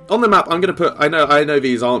 so on the map, I'm going to put. I know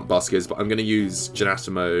these aren't buskers, but I'm going to use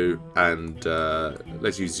Janatamo and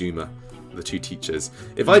let's use Zuma the two teachers.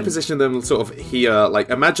 If I position them sort of here, like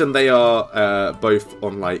imagine they are both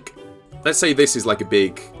on like, let's say this is like a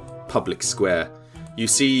big public square. You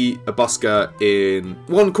see a busker in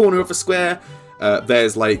one corner of the square.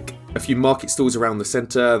 There's like a few market stalls around the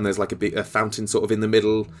centre, and there's like a fountain sort of in the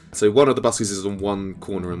middle. So one of the buskers is on one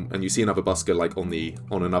corner, and you see another busker like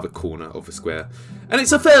on another corner of the square. And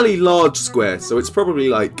it's a fairly large square, so it's probably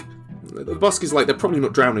like the buskers, like they're probably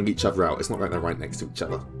not drowning each other out. It's not like they're right next to each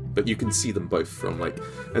other, but you can see them both from like.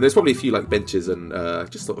 And there's probably a few like benches and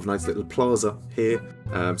just sort of nice little plaza here.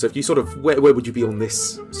 So if you sort of where would you be on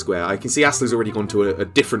this square? I can see Asler's already gone to a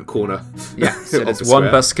different corner. Yeah, so there's one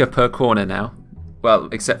busker per corner now. Well,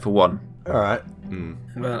 except for one. Alright.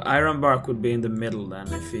 Well, Ironbark would be in the middle then,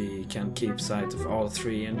 if he can keep sight of all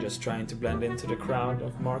three and just trying to blend into the crowd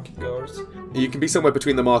of market goers. You can be somewhere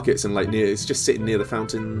between the markets and like near. It's just sitting near the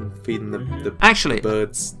fountain, feeding the Actually,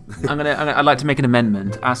 birds. I'd like to make an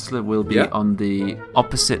amendment. Asla will be on the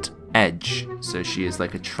opposite edge, so she is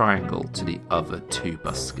like a triangle to the other two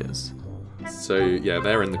buskers. So yeah,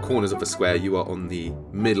 they're in the corners of the square. You are on the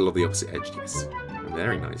middle of the opposite edge. Yes,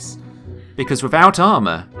 very nice. Because without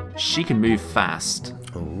armour, she can move fast.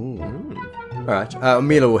 Alright.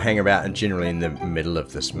 Mila will hang about and generally in the middle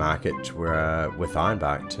of this market with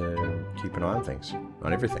Ironbark to keep an eye on things.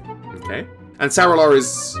 On everything. Okay. And Saralar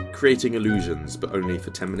is creating illusions, but only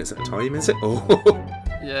for 10 minutes at a time, is it? Oh.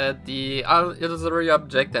 Yeah, the illusory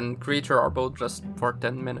object and creature are both just for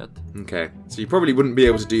 10 minutes. Okay. So you probably wouldn't be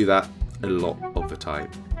able to do that a lot of the time.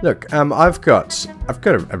 Look, I've got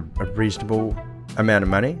a reasonable amount of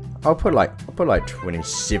money. I'll put like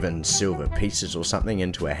 27 silver pieces or something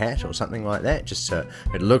into a hat or something like that, just so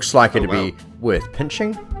it looks like it'd be worth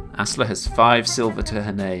pinching. Asla has 5 silver to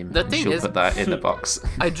her name. The thing She'll is, put that in the box.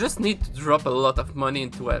 I just need to drop a lot of money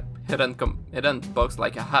into a hidden box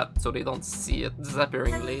like a hat, so they don't see it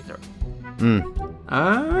disappearing later.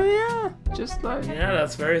 Yeah, just like... Yeah,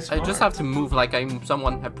 that's very smart. I just have to move like I'm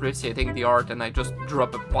someone appreciating the art, and I just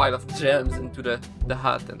drop a pile of gems into the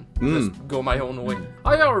hat and just go my own way.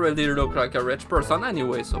 I already look like a rich person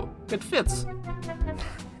anyway, so it fits.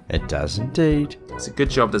 It does indeed. It's a good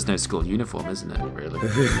job there's no school uniform, isn't it, really?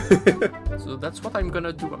 So that's what I'm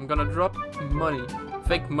gonna do. I'm gonna drop money,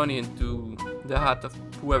 fake money into the hat of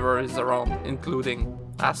whoever is around, including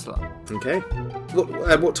Asla. Okay.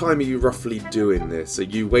 What time are you roughly doing this? Are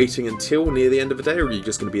you waiting until near the end of the day, or are you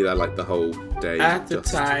just going to be there like the whole day? At the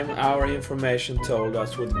time, our information told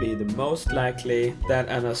us would be the most likely that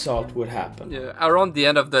an assault would happen. Yeah, around the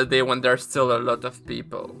end of the day when there's still a lot of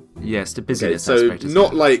people. Yes, the Okay, business so aspect is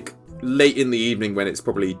not like late in the evening when it's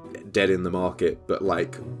probably dead in the market, but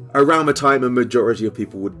like around the time a majority of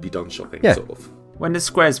people would be done shopping, sort of. when the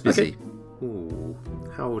square's busy. Okay. Ooh,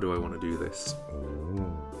 how do I want to do this?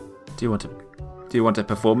 Do you want a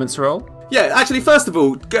performance roll? Yeah, actually, first of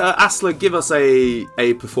all, Asla, give us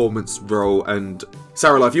a performance roll, and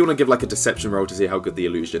Sarah, if you want to give like a deception roll to see how good the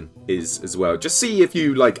illusion is as well. Just see if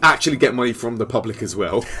you like actually get money from the public as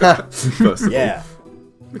well. First of all.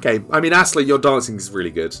 Okay, I mean, Asla, your dancing is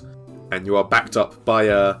really good. And you are backed up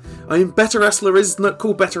by I mean, Better Asla is not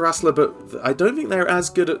called Better Asla, but I don't think they're as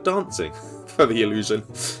good at dancing for the illusion.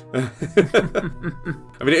 I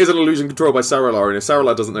mean, it is an illusion controlled by Saralar, and if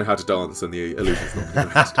Saralar doesn't know how to dance, then the illusion's not going to know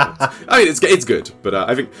how to dance. I mean, it's good, but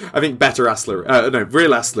I think Better Asla,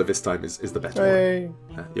 Real Asla this time is the better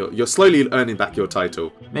one. You're slowly earning back your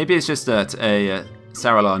title. Maybe it's just that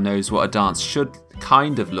Saralar knows what a dance should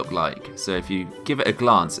kind of look like. So if you give it a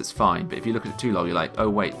glance, it's fine. But if you look at it too long, you're like, oh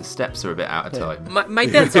wait, the steps are a bit out of time. My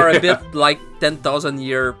dance are a bit like 10,000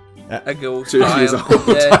 years ago. 2 years old.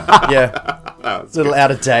 Yeah. A little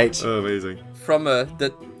out of date. Oh, amazing. From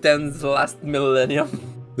the 10th last millennium.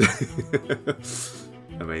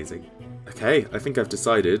 Amazing. Okay, I think I've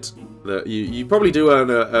decided that you probably do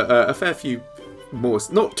earn a fair few more,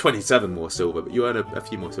 not 27 more silver, but you earn a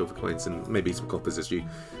few more silver coins and maybe some coppers as you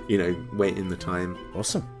wait in the time.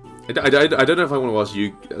 Awesome. I don't know if I want to ask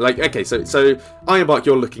you, like, okay, so Ironbark,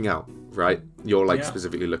 you're looking out, right? You're like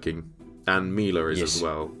specifically looking, and Mila is as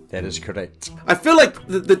well. That is correct. I feel like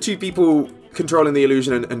the two people controlling the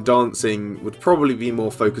illusion and dancing would probably be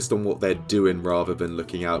more focused on what they're doing rather than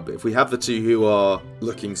looking out. But if we have the two who are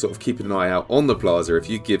looking, sort of keeping an eye out on the plaza, if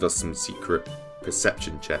you give us some secret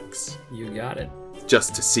perception checks. You got it.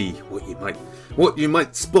 Just to see what you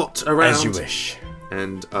might spot around. As you wish.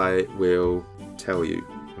 And I will tell you.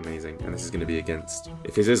 Amazing. And this is going to be against...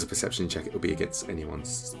 If it is a perception check, it will be against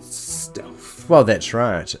anyone's stealth. Well, that's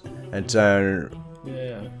right. And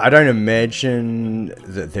Yeah. I don't imagine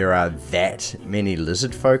that there are that many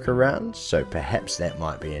lizard folk around, so perhaps that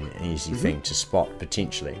might be an easy thing to spot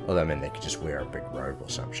potentially. Although, I mean, they could just wear a big robe or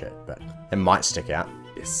some shit, but it might stick out.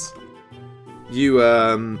 Yes. You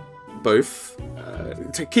both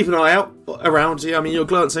keep an eye out around you. I mean, you're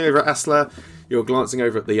glancing over at Asla. You're glancing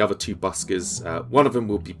over at the other two buskers. One of them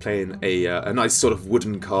will be playing a nice sort of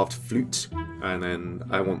wooden carved flute, and then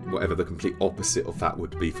I want whatever the complete opposite of that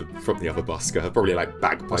would be from the other busker. Probably like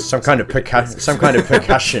bagpipes. Some kind of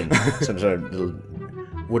percussion, some sort of little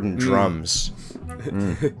wooden drums.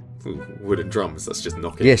 Wooden drums. That's just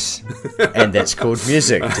knocking. Yes, and that's called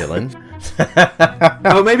music, Dylan.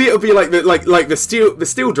 Oh, maybe it'll be like the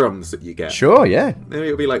steel drums that you get. Sure, yeah, Maybe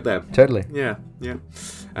it'll be like them. totally. Yeah.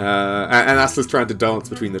 And Asla's trying to dance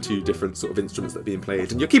between the two different sort of instruments that are being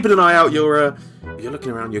played, and you're keeping an eye out. You're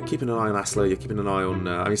looking around. You're keeping an eye on Asla. You're keeping an eye on.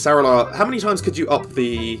 I mean, Saralar. How many times could you up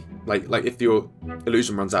the like if your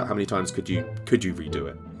illusion runs out? How many times could you redo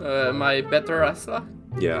it? My better Asla?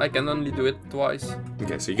 Yeah. I can only do it twice.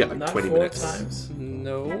 Okay, so you get like Not 20 4 minutes. times.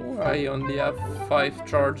 No, I only have 5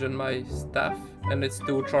 charge in my staff, and it's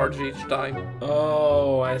 2 charge each time.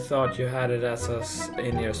 Oh, I thought you had it as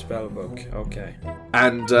in your spellbook. Okay.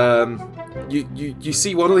 And you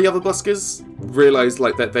see one of the other buskers realize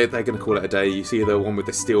like that they're going to call it a day. You see the one with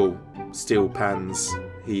the steel pans.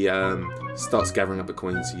 He starts gathering up the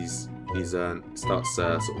coins. He starts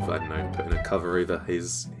sort of, I don't know, putting a cover over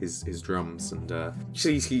his drums, and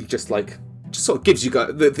he just sort of gives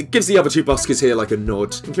gives the other two buskers here like a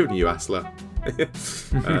nod, including you, Asla.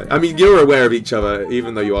 I mean, you're aware of each other,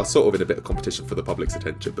 even though you are sort of in a bit of competition for the public's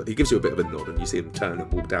attention, but he gives you a bit of a nod, and you see him turn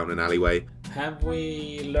and walk down an alleyway. Have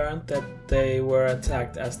we learned that they were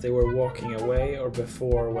attacked as they were walking away, or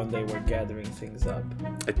before when they were gathering things up?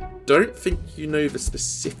 I don't think you know the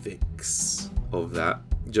specifics of that,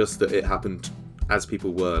 just that it happened as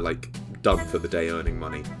people were like done for the day earning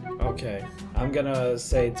money. Okay, I'm gonna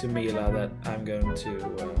say to Mila that I'm going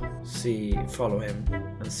to follow him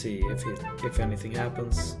and see if anything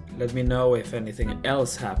happens. Let me know if anything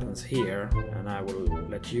else happens here, and I will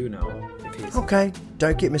let you know if he's... Okay,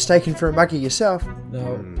 don't get mistaken for a muggy yourself.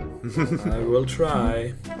 No, I will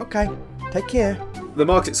try. Okay, take care. The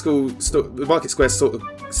market square sort of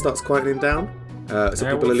starts quietening down. So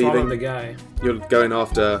I people will are follow leaving. the guy. You're going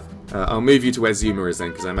after. I'll move you to where Zuma is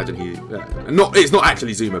then, because I imagine it's not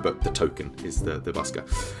actually Zuma, but the token is the busker.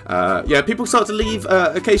 Yeah, people start to leave.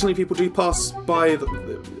 Occasionally, people do pass by the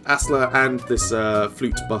Asla and this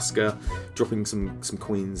flute busker, dropping some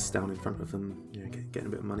coins down in front of them. You know, getting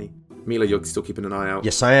a bit of money. Mila, you're still keeping an eye out.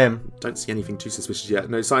 Yes, I am. Don't see anything too suspicious yet.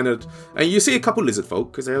 No sign of... And you see a couple lizard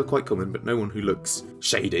folk, because they are quite common, but no one who looks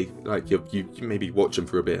shady. Like, you maybe watch them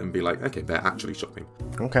for a bit and be like, okay, they're actually shopping.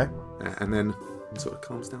 Okay. And then it sort of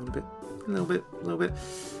calms down a bit. A little bit.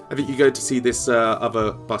 I think you go to see this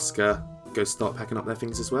other busker go start packing up their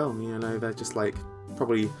things as well. You know, they're just like...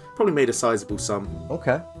 Probably made a sizable sum.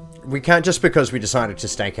 Okay. We can't, just because we decided to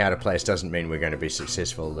stake out a place doesn't mean we're going to be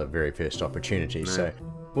successful the very first opportunity. No. So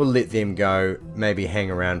we'll let them go, maybe hang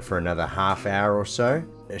around for another half hour or so,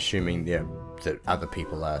 assuming that other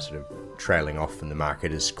people are sort of trailing off and the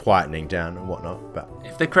market is quietening down and whatnot. But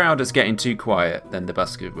if the crowd is getting too quiet, then the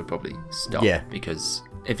busker would probably stop. Yeah. Because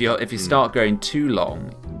if you start going too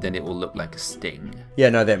long, then it will look like a sting. Yeah,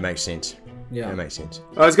 no, that makes sense. Yeah, that makes sense.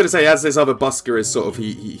 I was going to say, as this other busker is sort of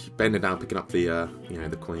he bending down, picking up the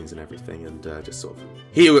the coins and everything, and just sort of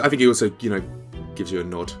I think he also gives you a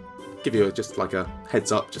nod, give you just like a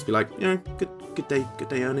heads up, just be like good day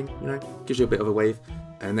earning, gives you a bit of a wave,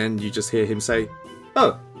 and then you just hear him say,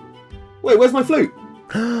 "Oh, wait, where's my flute?"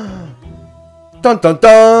 Dun dun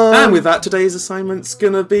dun! And with that, today's assignment's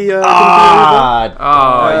gonna be over.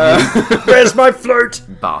 Where's my flute?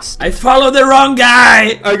 Bastard. I followed the wrong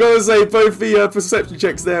guy! I gotta say, both the perception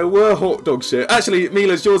checks there were hot dog shit. Actually,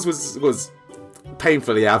 Mila's, yours was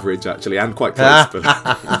painfully average, actually, and quite close. But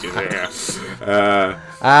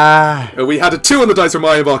we had a 2 on the dice from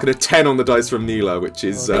Ironbark and a 10 on the dice from Neela, which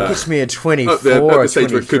is... That gives me a 24 at the or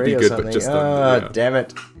stage where it could be 23 or good, but something. just... damn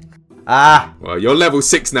it. Well, you're level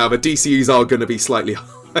 6 now. The DCUs are going to be slightly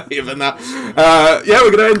higher than that. Yeah,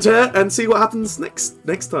 we're going to enter and see what happens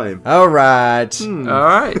next time. All right. All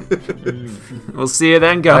right. We'll see you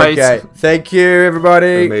then, guys. Okay. Thank you,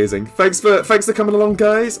 everybody. Amazing. Thanks for coming along,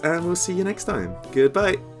 guys, and we'll see you next time.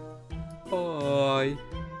 Goodbye. Bye.